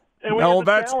fun. No,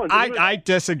 I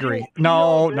disagree.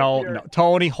 No,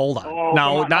 Tony, hold on.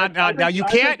 Oh, now you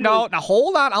can't. Now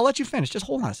hold on. I'll let you finish. Just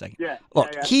hold on a second. Yeah.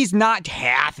 Look, he's not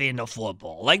half into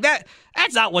football like that.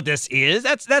 That's not what this is.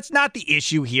 That's not the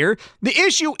issue here. The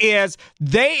issue is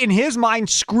they, in his mind,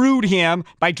 screwed him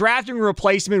by drafting a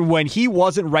replacement when he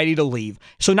wasn't ready to leave.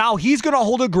 So now he's going to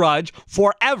hold a grudge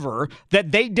forever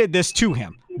that they did this to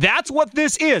him. That's what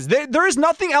this is. There is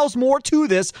nothing else more to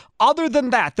this other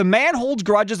than that. The man holds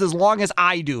grudges as long as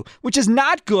I do, which is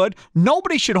not good.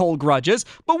 Nobody should hold grudges,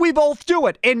 but we both do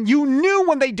it. And you knew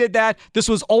when they did that, this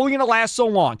was only going to last so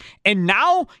long. And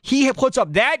now he puts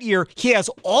up that year. He has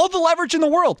all the leverage in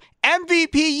the world.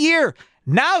 MVP year.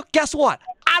 Now, guess what?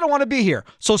 I don't want to be here.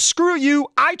 So screw you.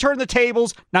 I turn the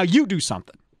tables. Now you do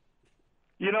something.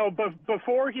 But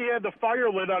before he had the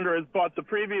fire lit under his butt the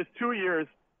previous 2 years,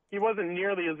 he wasn't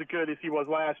nearly as good as he was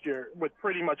last year with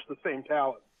pretty much the same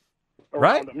talent.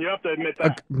 Right? him. You have to admit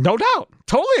that. No doubt.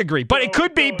 Totally agree. But it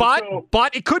could be,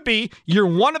 but it could be year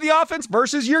one of the offense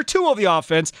versus year two of the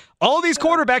offense. All of these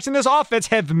quarterbacks in this offense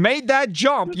have made that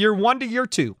jump year one to year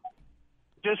two.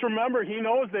 Just remember, he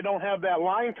knows they don't have that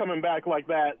line coming back like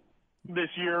that this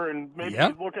year, and maybe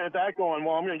he's looking at that going,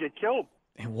 well, I'm going to get killed.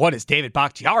 And what is David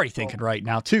Bakhtiari thinking right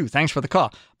now, too? Thanks for the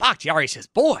call. Bakhtiari says,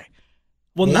 boy.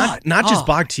 Well, not just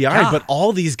Bakhtiari, but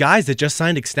all these guys that just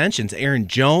signed extensions. Aaron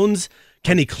Jones,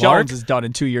 Kenny Clark. Jones is done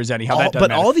in 2 years anyhow. That doesn't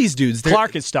but matter. all these dudes.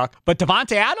 Clark is stuck. But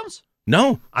Devontae Adams?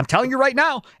 No. I'm telling you right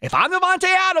now, if I'm Devontae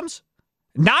Adams,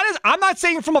 I'm not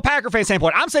saying from a Packer fan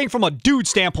standpoint. I'm saying from a dude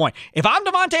standpoint. If I'm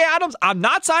Devontae Adams, I'm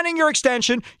not signing your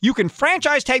extension. You can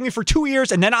franchise tag me for 2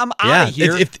 years, and then I'm out of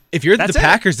here. If you're the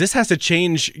Packers, this has to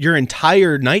change your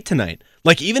entire night tonight.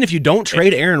 Like, even if you don't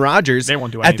trade Aaron Rodgers, they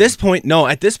won't do anything.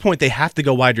 At this point, they have to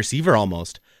go wide receiver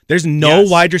almost. There's no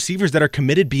wide receivers that are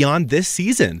committed beyond this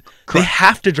season. Correct. They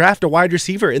have to draft a wide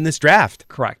receiver in this draft.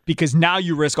 Correct. Because now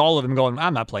you risk all of them going,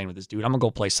 I'm not playing with this dude. I'm going to go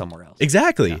play somewhere else.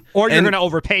 Exactly. Yeah. Or you're going to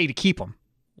overpay to keep him.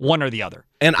 One or the other.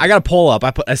 And I got a poll up.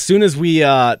 As soon as we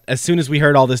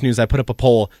heard all this news, I put up a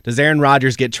poll. Does Aaron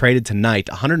Rodgers get traded tonight?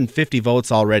 150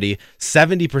 votes already.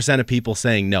 70% of people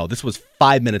saying no. This was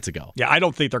 5 minutes ago. Yeah, I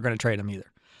don't think they're going to trade him either.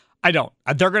 I don't.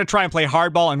 They're going to try and play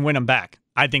hardball and win him back.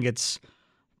 I think it's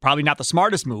probably not the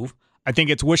smartest move. I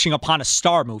think it's wishing upon a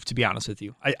star move, to be honest with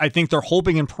you. I think they're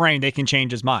hoping and praying they can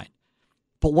change his mind.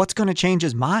 But what's going to change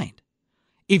his mind?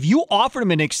 If you offered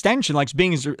him an extension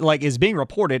like is being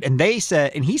reported, and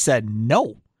he said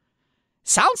no,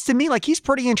 sounds to me like he's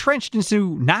pretty entrenched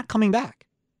into not coming back.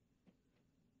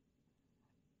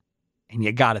 And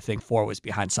you got to think Four was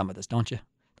behind some of this, don't you?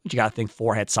 Don't you got to think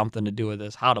Four had something to do with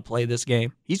this, how to play this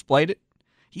game? He's played it.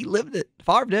 He lived it.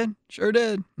 Favre did. Sure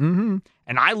did. Mm-hmm.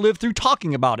 And I lived through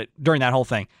talking about it during that whole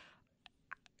thing.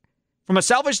 From a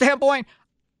selfish standpoint,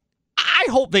 I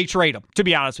hope they trade him, to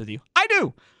be honest with you. I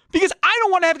do. Because I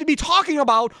don't want to have to be talking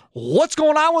about what's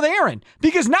going on with Aaron.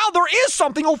 Because now there is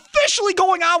something officially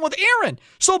going on with Aaron.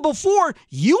 So before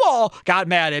you all got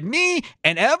mad at me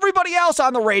and everybody else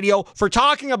on the radio for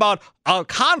talking about a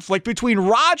conflict between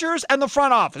Rodgers and the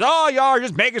front office. Oh, y'all are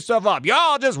just making stuff up.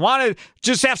 Y'all just want to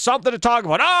just have something to talk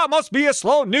about. Oh, it must be a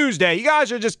slow news day. You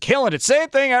guys are just killing it. Same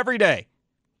thing every day.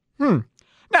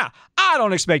 Now, I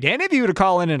don't expect any of you to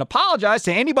call in and apologize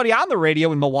to anybody on the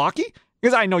radio in Milwaukee,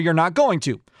 because I know you're not going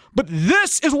to. But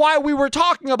this is why we were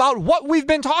talking about what we've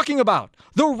been talking about.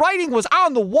 The writing was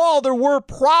on the wall. There were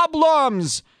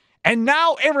problems. And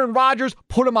now Aaron Rodgers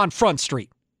put him on Front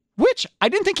Street, which I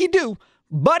didn't think he'd do,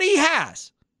 but he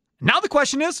has. Now the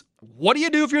question is, what do you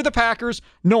do if you're the Packers,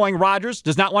 knowing Rodgers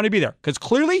does not want to be there? Because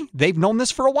clearly they've known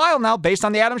this for a while now, based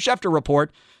on the Adam Schefter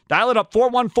report. Dial it up,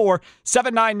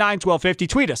 414-799-1250.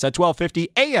 Tweet us at 1250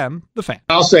 AM, The Fan.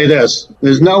 I'll say this.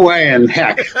 There's no way in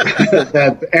heck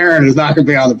that Aaron is not going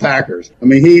to be on the Packers. I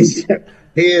mean, he's going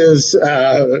to be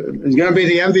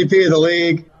the MVP of the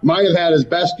league. Might have had his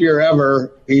best year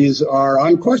ever. He's our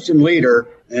unquestioned leader,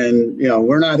 and,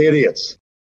 we're not idiots.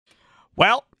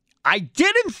 Well, I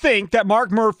didn't think that Mark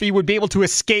Murphy would be able to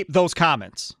escape those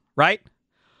comments, right?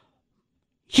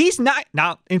 He's not.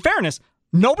 Now, in fairness,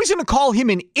 nobody's going to call him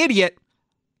an idiot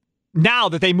now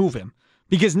that they move him,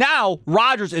 because now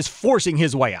Rodgers is forcing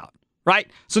his way out, right?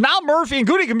 So now Murphy and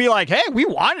Goody can be like, hey, we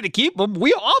wanted to keep him.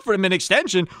 We offered him an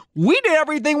extension. We did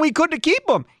everything we could to keep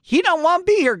him. He don't want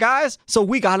to be here, guys, so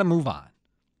we got to move on.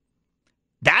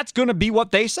 That's going to be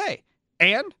what they say.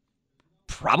 And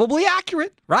probably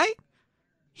accurate, right?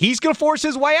 He's going to force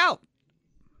his way out.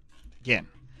 Again,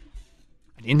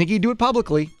 I didn't think he'd do it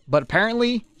publicly, but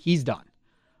apparently he's done.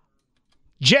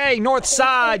 Jay, North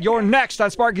Side, you're next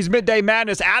on Sparky's Midday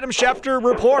Madness. Adam Schefter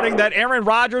reporting that Aaron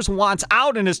Rodgers wants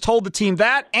out and has told the team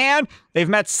that, and they've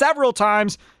met several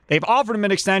times. They've offered him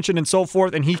an extension and so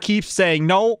forth, and he keeps saying,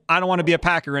 no, I don't want to be a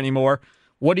Packer anymore.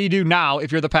 What do you do now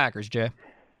if you're the Packers, Jay?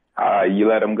 You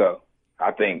let him go.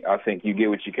 I think you get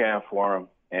what you can for him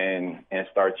and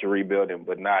start your rebuilding,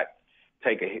 but not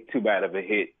take too bad of a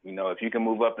hit. If you can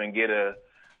move up and get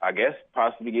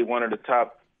possibly get one of the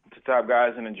top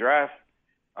guys in the draft,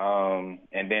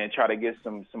 and then try to get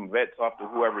some vets off to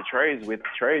whoever trades with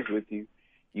you,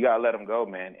 you gotta let them go,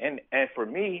 man. And for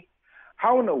me,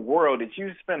 how in the world did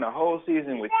you spend a whole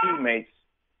season with teammates,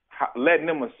 letting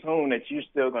them assume that you're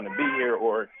still gonna be here,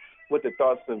 or with the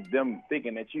thoughts of them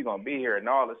thinking that you're gonna be here, and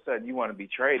all of a sudden you want to be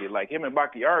traded? Like him and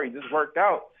Bakhtiari just worked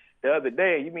out the other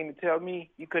day. You mean to tell me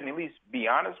you couldn't at least be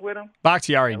honest with him?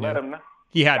 Bakhtiari knew. Let him know.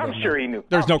 He had. I'm sure he knew.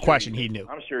 There's no question he knew.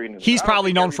 I'm sure he knew. He's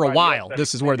probably known for a while.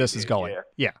 This is where this is going.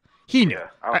 Yeah. He knew.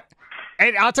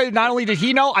 And I'll tell you, not only did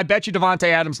he know, I bet you Devontae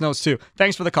Adams knows too.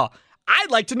 Thanks for the call. I'd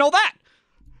like to know that.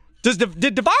 Did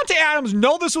Davante Adams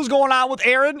know this was going on with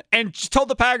Aaron and just told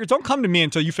the Packers, don't come to me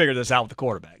until you figure this out with the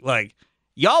quarterback? Like,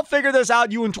 y'all figure this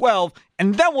out, you and 12,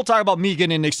 and then we'll talk about me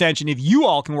getting an extension if you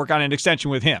all can work on an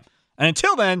extension with him. And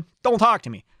until then, don't talk to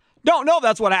me. Don't know if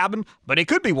that's what happened, but it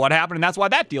could be what happened, and that's why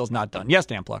that deal's not done. Yes,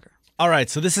 Dan Plucker. All right,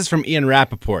 so this is from Ian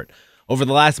Rappaport. Over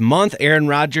the last month, Aaron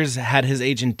Rodgers had his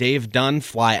agent Dave Dunn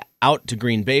fly out to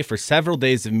Green Bay for several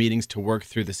days of meetings to work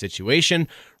through the situation.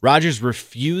 Rodgers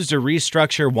refused a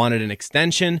restructure, wanted an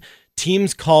extension.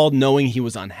 Teams called knowing he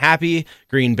was unhappy.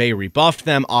 Green Bay rebuffed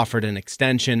them, offered an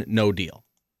extension, no deal.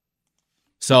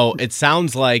 So it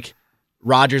sounds like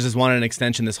Rodgers has wanted an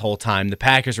extension this whole time. The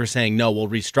Packers were saying, no, we'll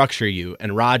restructure you.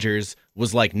 And Rodgers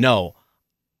was like, no,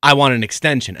 I want an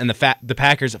extension. And the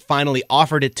Packers finally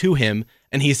offered it to him,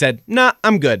 and he said, nah,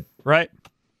 I'm good. Right.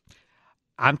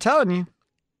 I'm telling you,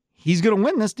 he's going to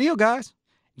win this deal, guys.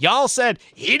 Y'all said,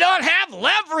 he doesn't have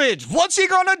leverage. What's he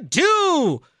going to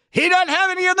do? He doesn't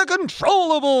have any of the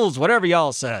controllables, whatever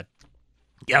y'all said.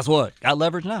 Guess what? Got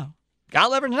leverage now.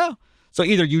 Got leverage now. So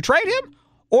either you trade him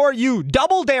or you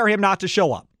double dare him not to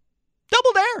show up.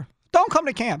 Double dare. Don't come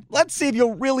to camp. Let's see if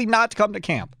you'll really not come to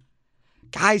camp.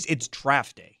 Guys, it's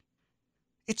draft day.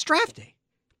 It's draft day.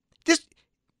 This,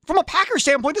 from a Packers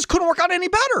standpoint, this couldn't work out any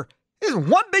better. This is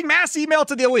one big mass email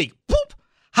to the league. Boop.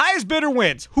 Highest bidder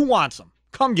wins. Who wants them?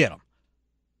 Come get them.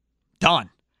 Done.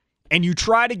 And you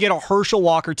try to get a Herschel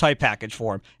Walker type package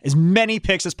for him. As many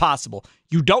picks as possible.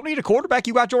 You don't need a quarterback.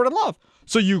 You got Jordan Love.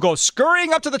 So you go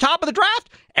scurrying up to the top of the draft,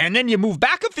 and then you move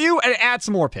back a few and add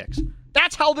some more picks.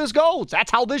 That's how this goes.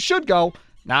 That's how this should go.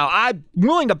 Now, I'm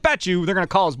willing to bet you they're going to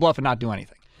call his bluff and not do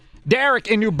anything. Derek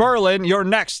in New Berlin, you're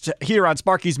next here on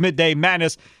Sparky's Midday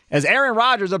Madness, as Aaron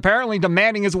Rodgers apparently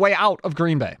demanding his way out of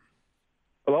Green Bay.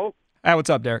 Hello? Hey, what's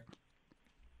up, Derek?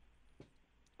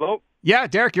 Hello? Yeah,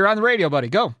 Derek, you're on the radio, buddy.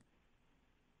 Go.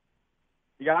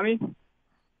 You got me?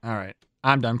 All right.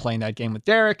 I'm done playing that game with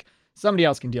Derek. Somebody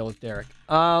else can deal with Derek.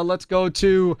 Let's go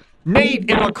to Nate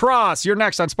in La Crosse. You're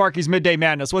next on Sparky's Midday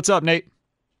Madness. What's up, Nate?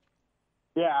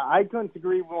 Yeah, I couldn't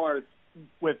agree more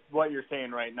with what you're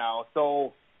saying right now.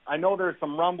 So I know there's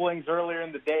some rumblings earlier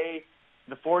in the day.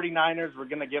 The 49ers were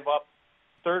going to give up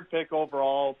third pick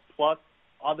overall plus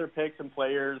other picks and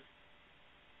players.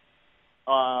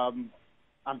 I'm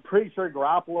pretty sure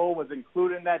Garoppolo was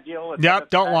included in that deal. Yep,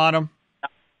 don't want him.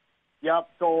 Yep,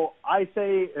 so I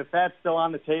say if that's still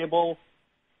on the table,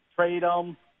 trade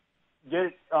him,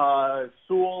 get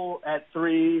Sewell at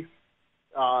 3,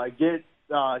 get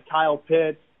Kyle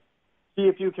Pitts, see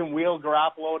if you can wheel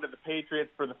Garoppolo to the Patriots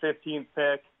for the 15th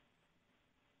pick,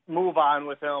 move on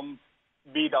with him,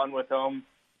 be done with him,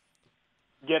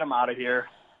 get him out of here.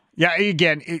 Yeah,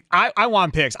 again, I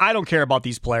want picks. I don't care about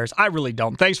these players. I really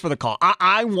don't. Thanks for the call.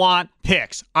 I want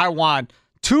picks. I want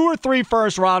 2 or 3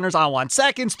 first rounders. I want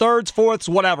seconds, thirds, fourths,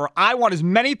 whatever. I want as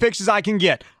many picks as I can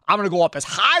get. I'm going to go up as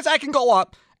high as I can go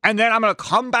up, and then I'm going to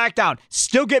come back down.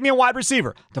 Still get me a wide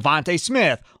receiver. Devontae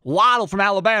Smith, Waddle from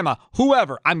Alabama,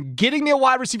 whoever. I'm getting me a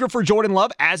wide receiver for Jordan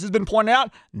Love, as has been pointed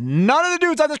out. None of the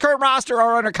dudes on this current roster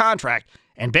are under contract.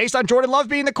 And based on Jordan Love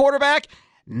being the quarterback,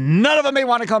 none of them may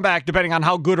want to come back depending on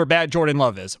how good or bad Jordan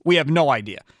Love is. We have no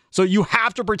idea. So you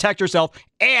have to protect yourself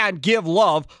and give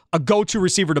Love a go-to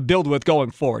receiver to build with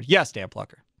going forward. Yes, Dan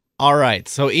Plucker. All right,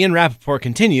 so Ian Rappaport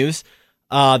continues.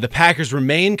 The Packers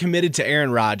remain committed to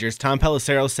Aaron Rodgers. Tom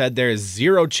Pelissero said there is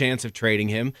 0 chance of trading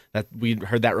him. That we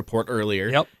heard that report earlier.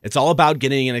 Yep. It's all about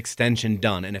getting an extension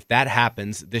done, and if that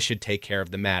happens, this should take care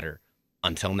of the matter.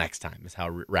 Until next time, is how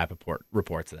Rappaport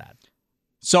reports that.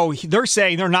 So they're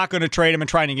saying they're not going to trade him and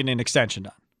trying to get an extension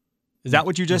done. Is that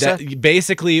what you just said?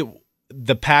 Basically,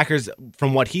 the Packers,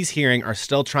 from what he's hearing, are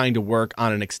still trying to work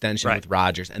on an extension with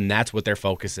Rodgers, and that's what their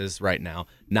focus is right now.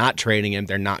 Not trading him.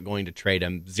 They're not going to trade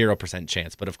him. 0%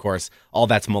 chance. But, of course, all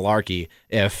that's malarkey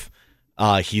if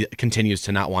he continues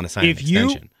to not want to sign an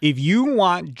extension. If you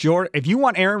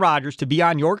want Aaron Rodgers to be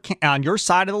on your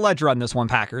side of the ledger on this one,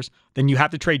 Packers, then you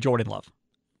have to trade Jordan Love.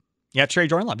 You have to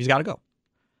trade Jordan Love. He's got to go.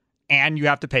 And you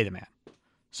have to pay the man.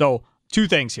 So 2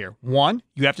 things here. 1,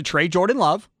 you have to trade Jordan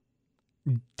Love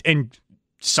and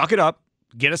suck it up,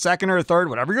 get a second or a third,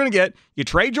 whatever you're going to get. You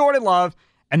trade Jordan Love,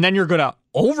 and then you're going to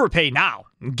overpay now.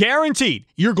 Guaranteed.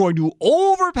 You're going to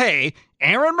overpay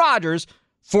Aaron Rodgers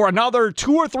for another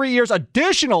 2 or 3 years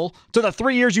additional to the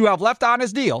 3 years you have left on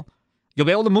his deal. You'll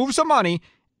be able to move some money,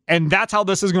 and that's how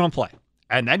this is going to play.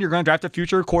 And then you're going to draft a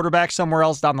future quarterback somewhere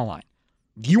else down the line.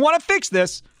 If you want to fix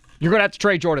this, you're going to have to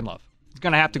trade Jordan Love. It's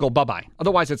going to have to go bye-bye.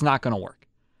 Otherwise, it's not going to work.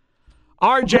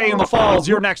 RJ in the Falls,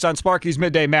 you're next on Sparky's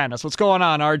Midday Madness. What's going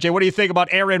on, RJ? What do you think about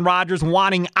Aaron Rodgers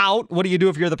wanting out? What do you do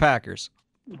if you're the Packers?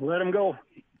 Let him go.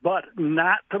 but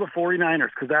not to the 49ers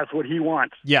because that's what he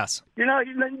wants. Yes.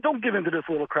 Don't give in to this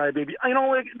little crybaby.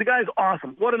 The guy's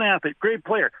awesome. What an athlete. Great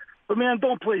player. But, man,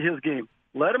 don't play his game.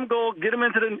 Let him go. Get him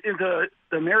into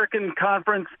the American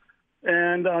Conference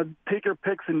and take your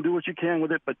picks and do what you can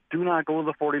with it, but do not go to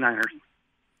the 49ers.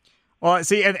 Well,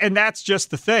 see, and that's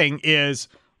just the thing is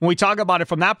when we talk about it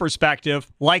from that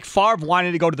perspective, like Favre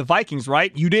wanted to go to the Vikings,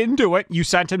 right? You didn't do it. You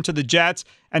sent him to the Jets,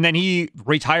 and then he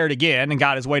retired again and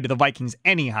got his way to the Vikings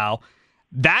anyhow.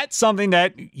 That's something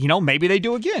that, maybe they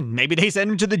do again. Maybe they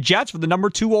send him to the Jets for the number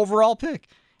 2 overall pick.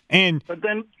 But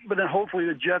then hopefully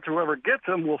the Jets or whoever gets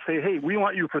him will say, hey, we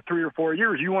want you for 3 or 4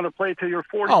 years. You want to play till you're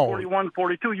 40, 41,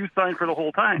 42. You signed for the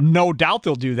whole time. No doubt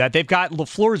they'll do that. They've got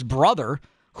LaFleur's brother,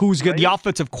 who's the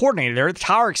offensive coordinator there.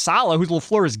 Tarek Saleh, who's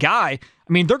LaFleur's guy.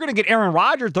 I mean, they're going to get Aaron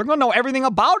Rodgers. They're going to know everything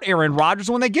about Aaron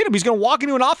Rodgers when they get him. He's going to walk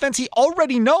into an offense he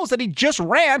already knows that he just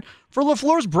ran for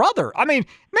LaFleur's brother. I mean, it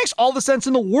makes all the sense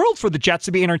in the world for the Jets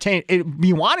to be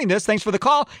be wanting this. Thanks for the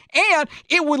call. And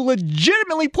it would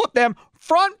legitimately put them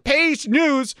front page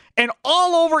news and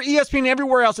all over ESPN and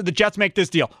everywhere else that the Jets make this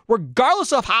deal.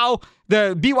 Regardless of how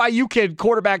the BYU kid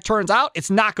quarterback turns out, it's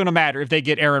not going to matter if they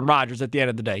get Aaron Rodgers at the end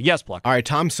of the day. Yes, Pluck. All right,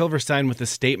 Tom Silverstein with a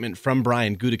statement from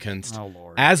Brian Gutekunst. Oh,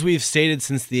 Lord. As we've stated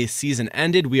since the season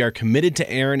ended, we are committed to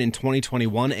Aaron in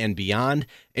 2021 and beyond.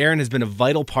 Aaron has been a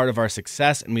vital part of our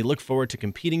success, and we look forward to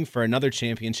competing for another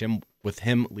championship with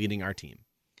him leading our team.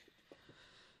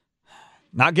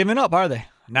 Not giving up, are they?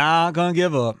 Not going to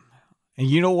give up. And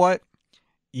you know what?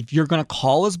 If you're going to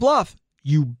call his bluff,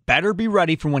 you better be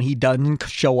ready for when he doesn't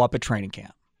show up at training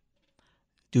camp.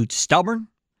 Dude's stubborn.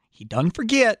 He doesn't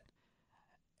forget.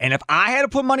 And if I had to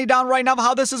put money down right now for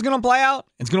how this is going to play out,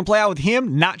 it's going to play out with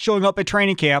him not showing up at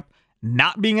training camp,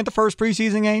 not being at the first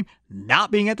preseason game,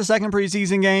 not being at the second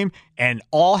preseason game, and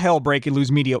all hell breaking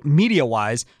loose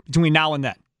media-wise between now and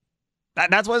then.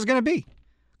 That's what it's going to be.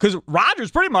 Because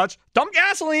Rodgers pretty much dumped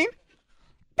gasoline,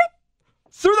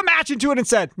 threw the match into it and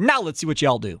said, now let's see what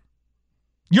y'all do.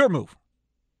 Your move.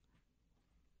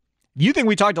 You think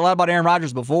we talked a lot about Aaron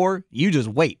Rodgers before? You just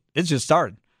wait. It's just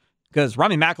started. Because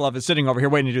Rami Makaloff is sitting over here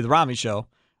waiting to do the Rami show.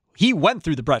 He went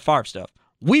through the Brett Favre stuff.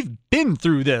 We've been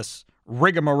through this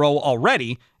rigmarole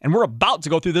already, and we're about to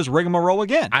go through this rigmarole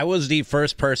again. I was the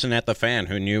first person at the Fan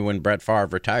who knew when Brett Favre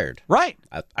retired. Right.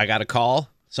 I got a call.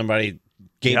 Somebody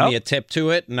gave me a tip to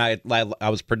it, and I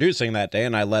was producing that day,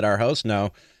 and I let our host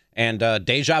know. And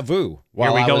deja vu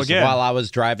while I was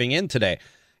driving in today.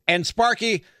 And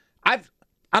Sparky,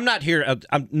 I'm not here.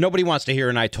 Nobody wants to hear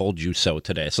an I told you so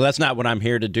today. So that's not what I'm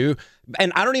here to do.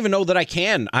 And I don't even know that I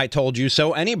can I told you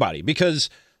so anybody, because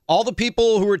all the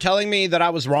people who were telling me that I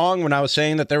was wrong when I was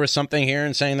saying that there was something here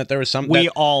and saying that there was something, we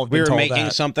were making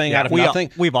something out of nothing.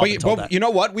 We've all been told that. You know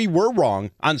what? We were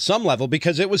wrong on some level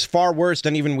because it was far worse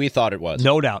than even we thought it was.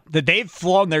 No doubt. That they've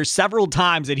flown there several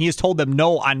times and he has told them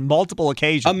no on multiple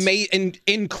occasions.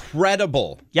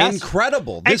 Incredible. Yes.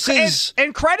 Incredible. And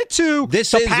credit to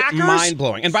the Packers.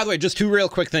 Mind-blowing. And by the way, just 2 real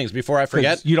quick things before I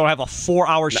forget. You don't have a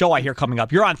 4-hour show I hear coming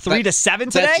up. You're on 3 to 7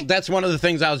 today? That's one of the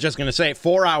things I was just going to say.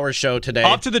 4-hour show today.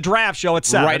 Up to the draft show at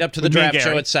 7. Right up to the draft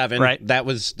show at 7. Right. That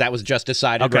was just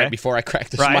decided right before I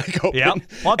cracked this mic open. Yep.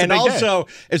 Well, and also,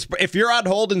 if you're on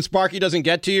hold and Sparky doesn't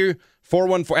get to you,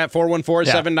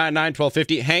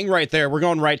 414-799-1250, hang right there. We're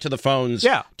going right to the phones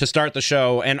to start the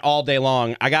show, and all day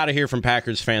long. I got to hear from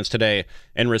Packers fans today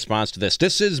in response to this.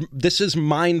 This is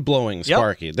mind-blowing,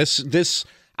 Sparky. Yep. This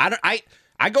I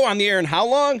go on the air in how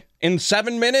long? In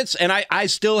 7 minutes, and I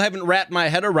still haven't wrapped my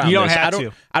head around this. You don't have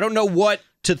to. I don't know what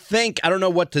to think. I don't know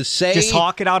what to say. Just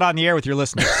talk it out on the air with your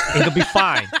listeners. It'll be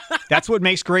fine. That's what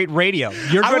makes great radio.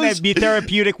 You're going to be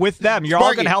therapeutic with them. You're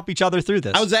all going to help each other through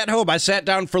this. I was at home. I sat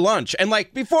down for lunch. And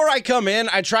before I come in,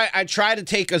 I try to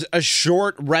take a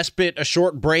short respite, a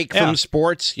short break from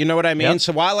sports. You know what I mean? Yep.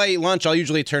 So while I eat lunch, I'll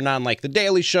usually turn on The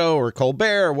Daily Show or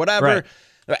Colbert or whatever. Right.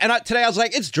 And today I was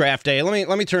like, it's draft day.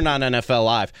 Let me turn on NFL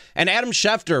Live. And Adam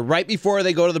Schefter, right before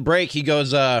they go to the break, he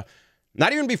goes,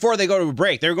 not even before they go to a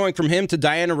break. They're going from him to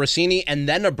Diana Rossini and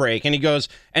then a break. And he goes,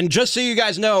 and just so you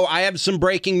guys know, I have some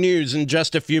breaking news in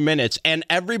just a few minutes. And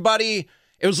everybody,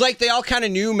 it was like they all kind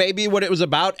of knew maybe what it was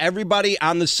about. Everybody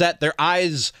on the set, their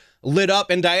eyes lit up.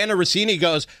 And Diana Rossini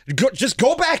goes, just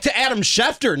go back to Adam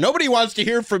Schefter. Nobody wants to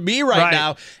hear from me right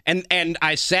now. And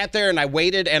I sat there and I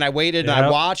waited and I waited and I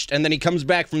watched. And then he comes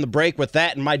back from the break with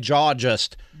that. And my jaw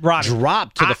just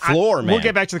dropped to the floor, man. We'll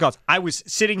get back to the calls. I was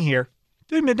sitting here.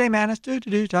 Midday Madness,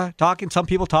 talking. Some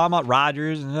people talking about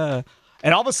Rodgers, and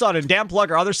all of a sudden, Dan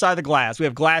Plucker, other side of the glass. We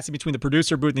have glass in between the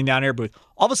producer booth and the down air booth.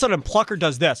 All of a sudden, Plucker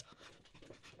does this.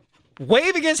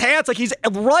 waving his hands like he's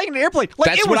riding an airplane.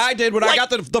 Like, That's what I did when I got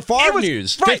the farm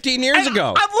news 15 years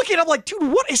ago. I'm looking up like, dude,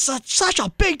 what is such a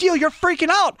big deal? You're freaking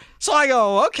out. So I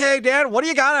go, okay, Dan, what do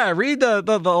you got? I read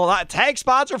the tag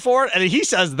sponsor for it, and he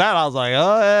says that. I was like,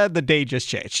 oh, the day just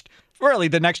changed. Really,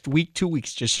 the next week, 2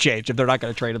 weeks just changed if they're not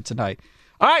going to trade him tonight.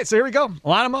 All right, so here we go.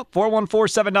 Line them up,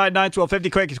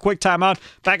 414-799-1250. Quick timeout.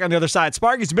 Back on the other side.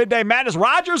 Sparky's Midday Madness.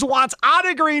 Rodgers wants out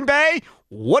of Green Bay.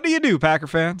 What do you do, Packer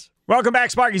fans? Welcome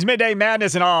back, Sparky's Midday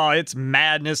Madness. And it's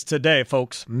madness today,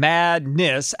 folks.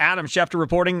 Madness. Adam Schefter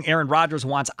reporting Aaron Rodgers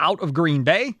wants out of Green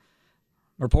Bay.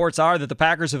 Reports are that the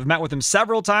Packers have met with him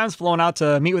several times, flown out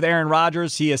to meet with Aaron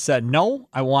Rodgers. He has said, no,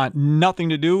 I want nothing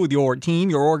to do with your team,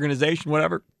 your organization,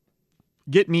 whatever.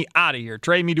 Get me out of here.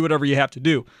 Trade me, do whatever you have to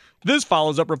do. This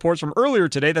follows up reports from earlier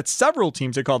today that several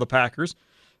teams had called the Packers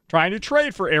trying to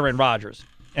trade for Aaron Rodgers.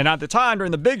 And at the time,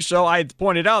 during the big show, I had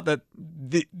pointed out that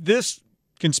this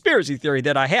conspiracy theory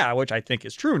that I had, which I think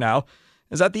is true now,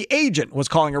 is that the agent was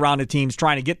calling around to teams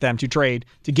trying to get them to trade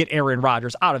to get Aaron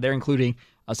Rodgers out of there, including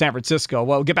San Francisco.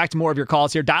 Well, we'll get back to more of your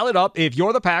calls here. Dial it up. If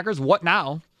you're the Packers, what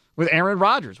now with Aaron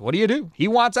Rodgers? What do you do? He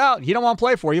wants out. He don't want to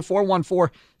play for you.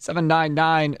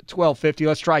 414-799-1250.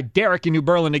 Let's try Derek in New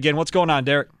Berlin again. What's going on,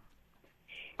 Derek?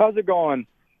 How's it going?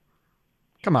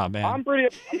 Come on, man. I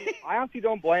honestly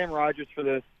don't blame Rodgers for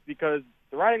this because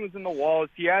the writing was in the walls.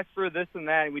 He asked for this and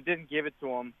that, and we didn't give it to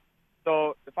him.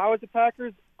 So if I was the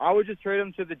Packers, I would just trade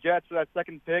him to the Jets for that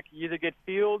second pick. You either get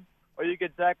Fields or you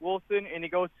get Zach Wilson, and he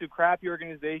goes to a crappy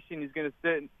organization. He's going to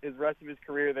sit his rest of his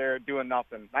career there doing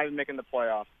nothing, not even making the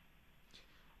playoffs.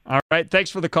 All right,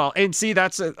 thanks for the call. And see,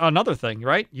 that's another thing,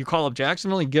 right? You call up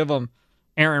Jacksonville, you give them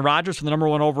Aaron Rodgers for the number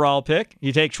 1 overall pick.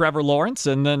 You take Trevor Lawrence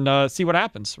and then see what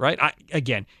happens, right?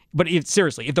 But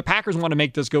seriously, if the Packers want to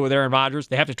make this go with Aaron Rodgers,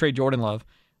 they have to trade Jordan Love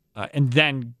and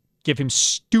then give him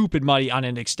stupid money on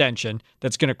an extension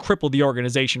that's going to cripple the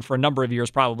organization for a number of years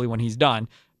probably when he's done.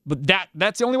 But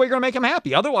that's the only way you're going to make him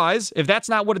happy. Otherwise, if that's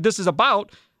not what this is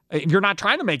about, if you're not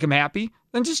trying to make him happy,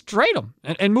 then just trade him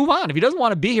and move on. If he doesn't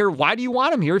want to be here, why do you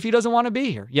want him here if he doesn't want to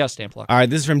be here? Yes, Dan Pluck. All right,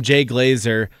 this is from Jay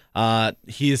Glazer.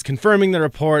 He is confirming the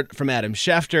report from Adam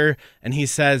Schefter, and he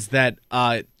says that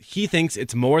he thinks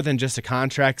it's more than just a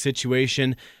contract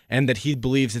situation and that he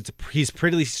believes he's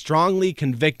pretty strongly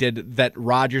convicted that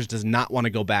Rodgers does not want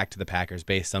to go back to the Packers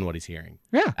based on what he's hearing.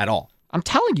 Yeah. At all. I'm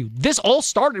telling you, this all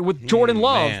started with Jordan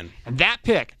Love and that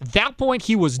pick. At that point,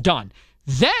 he was done.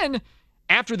 Then,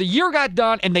 after the year got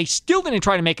done and they still didn't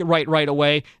try to make it right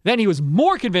away, then he was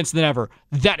more convinced than ever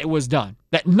that it was done,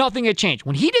 that nothing had changed.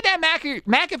 When he did that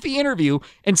McAfee interview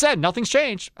and said nothing's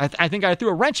changed, I think I threw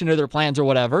a wrench into their plans or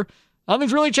whatever,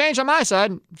 nothing's really changed on my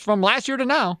side from last year to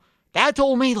now. That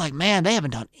told me, like, man, they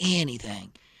haven't done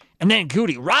anything. And then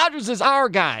Goody, Rodgers is our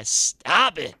guy.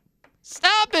 Stop it.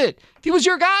 Stop it. If he was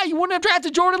your guy, you wouldn't have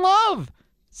drafted Jordan Love.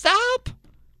 Stop.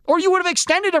 Or you would have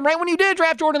extended him right when you did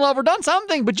draft Jordan Love or done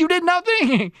something, but you did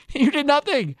nothing. You did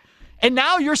nothing. And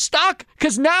now you're stuck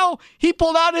because now he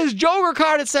pulled out his Joker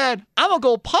card and said, I'm going to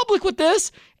go public with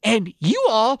this, and you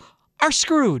all are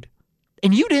screwed.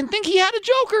 And you didn't think he had a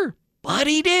Joker, but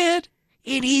he did,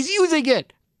 and he's using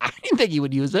it. I didn't think he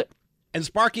would use it. And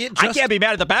Sparky, I can't be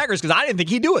mad at the Packers because I didn't think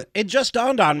he'd do it. It just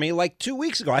dawned on me like 2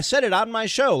 weeks ago. I said it on my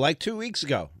show like 2 weeks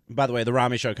ago. By the way, the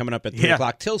Rami show coming up at 3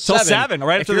 o'clock till 7. Till 7,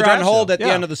 right after the draft. If you're on hold at the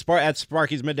end of the at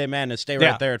Sparky's Midday Madness, stay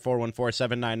right there at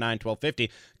 414-799-1250. A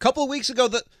couple of weeks ago,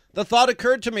 the thought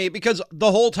occurred to me because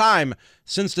the whole time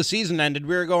since the season ended,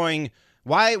 we were going,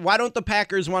 why don't the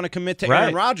Packers want to commit to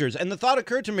Aaron Rodgers? And the thought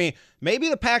occurred to me, maybe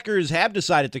the Packers have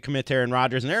decided to commit to Aaron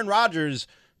Rodgers, and Aaron Rodgers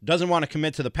doesn't want to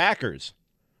commit to the Packers.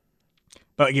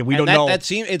 But again, we don't know. It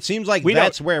seems like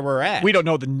that's where we're at. We don't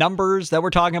know the numbers that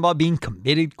we're talking about being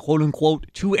committed, quote unquote,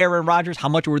 to Aaron Rodgers. How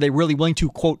much were they really willing to,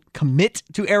 quote, commit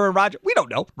to Aaron Rodgers? We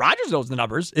don't know. Rodgers knows the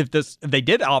numbers if they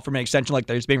did offer him an extension like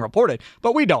there's being reported.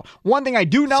 But we don't. One thing I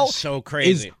do know so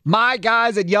crazy is my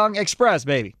guys at Young Express,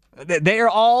 baby. They are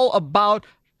all about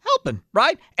helping,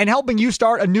 right? And helping you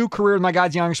start a new career with my guys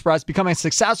at Young Express, becoming a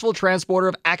successful transporter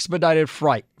of expedited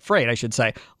freight, I should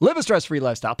say. Live a stress-free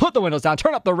lifestyle. Put the windows down.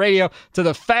 Turn up the radio to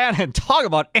the fan and talk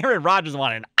about Aaron Rodgers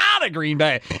wanting out of Green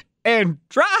Bay. And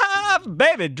drive,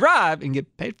 baby, drive, and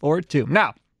get paid for it too.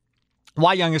 Now,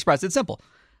 why Young Express? It's simple.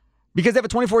 Because they have a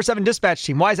 24/7 dispatch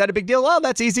team. Why is that a big deal? Well,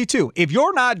 that's easy too. If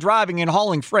you're not driving and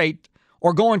hauling freight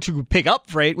or going to pick up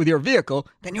freight with your vehicle,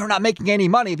 then you're not making any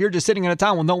money if you're just sitting in a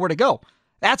town with nowhere to go.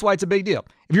 That's why it's a big deal.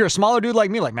 If you're a smaller dude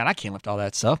like me, like, man, I can't lift all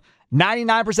that stuff.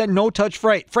 99% no-touch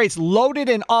freight. Freight's loaded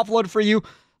and offloaded for you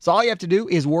So all you have to do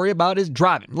is worry about is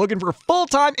driving. Looking for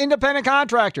full-time independent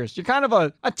contractors. You're kind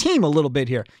of a team a little bit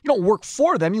here. You don't work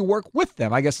for them, you work with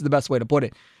them, I guess is the best way to put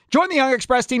it. Join the Young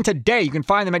Express team today. You can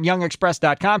find them at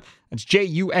youngexpress.com. That's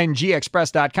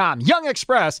JUNGexpress.com. Young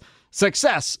Express,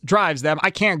 success drives them.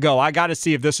 I can't go. I got to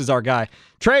see if this is our guy.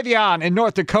 Travion in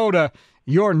North Dakota,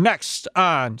 you're next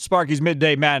on Sparky's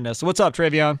Midday Madness. What's up,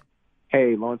 Travion?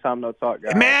 Hey, long time no talk,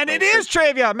 guys. Man, it is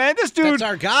Travion, man. This dude. That's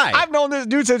our guy. I've known this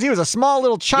dude since he was a small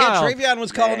little child. Yeah, Travion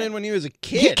was calling in when he was a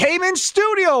kid. He came in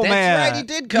studio, man. That's right, he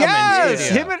did come in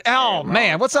studio. Him and,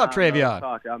 man, what's up, Travion?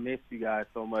 Talk. I miss you guys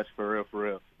so much, for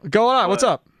real. Going on, what's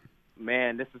up?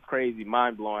 Man, this is crazy,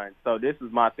 mind-blowing. So this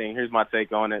is my thing. Here's my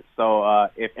take on it. So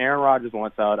if Aaron Rodgers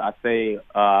wants out, I say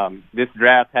this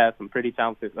draft has some pretty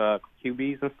talented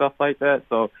QBs and stuff like that.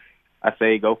 So I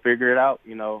say go figure it out,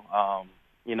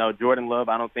 Jordan Love,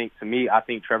 I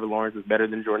think Trevor Lawrence is better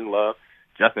than Jordan Love.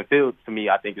 Justin Fields, to me,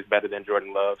 I think is better than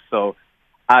Jordan Love. So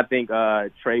I think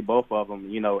trade both of them.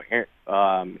 If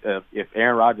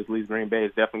Aaron Rodgers leaves Green Bay,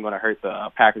 it's definitely going to hurt the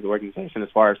Packers organization as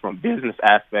far as from business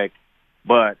aspect.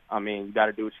 But, you got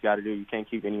to do what you got to do. You can't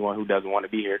keep anyone who doesn't want to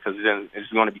be here because then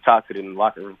it's going to be toxic in the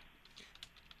locker room.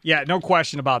 Yeah, no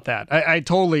question about that. I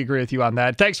totally agree with you on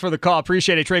that. Thanks for the call.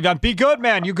 Appreciate it, Travion. Be good,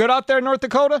 man. You good out there in North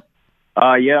Dakota?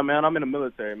 Yeah, man. I'm in the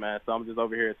military, man. So I'm just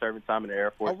over here serving time in the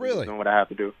Air Force. Oh, really? Doing what I have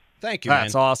to do. Thank you,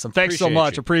 That's awesome. Thanks so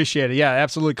much. Appreciate it. Yeah,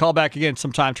 absolutely. Call back again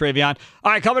sometime, Travion.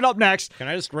 All right, coming up next. Can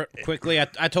I just quickly,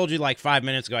 I told you like 5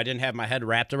 minutes ago I didn't have my head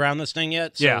wrapped around this thing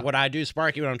yet. So what I do,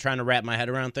 Sparky, when I'm trying to wrap my head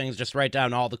around things, just write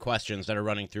down all the questions that are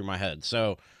running through my head.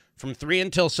 So from 3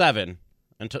 until 7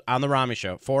 on the Rami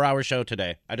Show, 4-hour show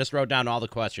today, I just wrote down all the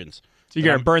questions. So you're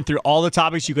going to burn through all the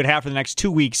topics you could have for the next 2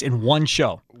 weeks in one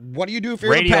show. What do you do if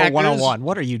you're Radio the Packers? 101.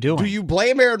 What are you doing? Do you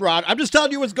blame Aaron Rodgers? I'm just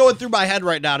telling you what's going through my head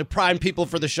right now to prime people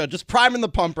for the show. Just priming the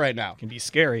pump right now. It can be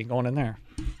scary going in there.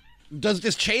 Does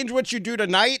this change what you do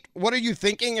tonight? What are you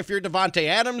thinking if you're Devontae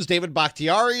Adams, David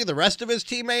Bakhtiari, the rest of his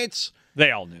teammates? They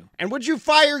all knew. And would you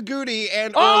fire Goody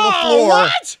and or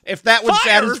LaFleur if that would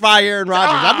satisfy Aaron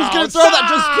Rodgers? I'm just going to throw that,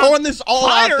 just throwing this all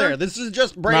out there. This is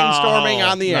just brainstorming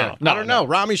on the air. I don't know.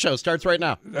 Rami Show starts right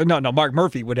now. No, Mark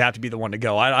Murphy would have to be the one to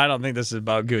go. I don't think this is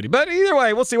about Goody. But either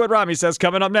way, we'll see what Rami says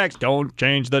coming up next. Don't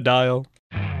change the dial.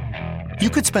 You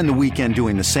could spend the weekend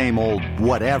doing the same old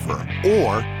whatever,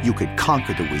 or you could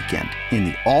conquer the weekend in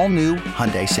the all-new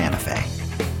Hyundai Santa Fe.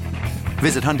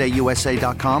 Visit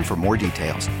HyundaiUSA.com for more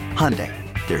details. Hyundai,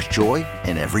 there's joy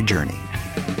in every journey.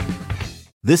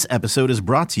 This episode is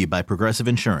brought to you by Progressive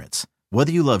Insurance.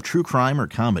 Whether you love true crime or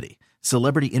comedy,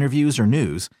 celebrity interviews or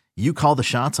news, you call the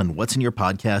shots on what's in your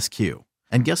podcast queue.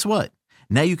 And guess what?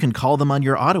 Now you can call them on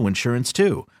your auto insurance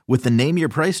too with the Name Your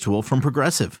Price tool from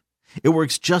Progressive. It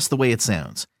works just the way it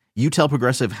sounds. You tell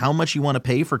Progressive how much you want to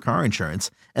pay for car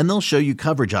insurance, and they'll show you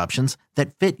coverage options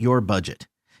that fit your budget.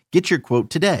 Get your quote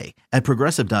today at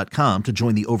Progressive.com to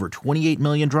join the over 28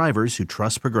 million drivers who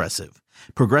trust Progressive.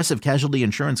 Progressive Casualty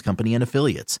Insurance Company and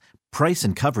Affiliates. Price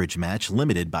and coverage match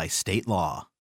limited by state law.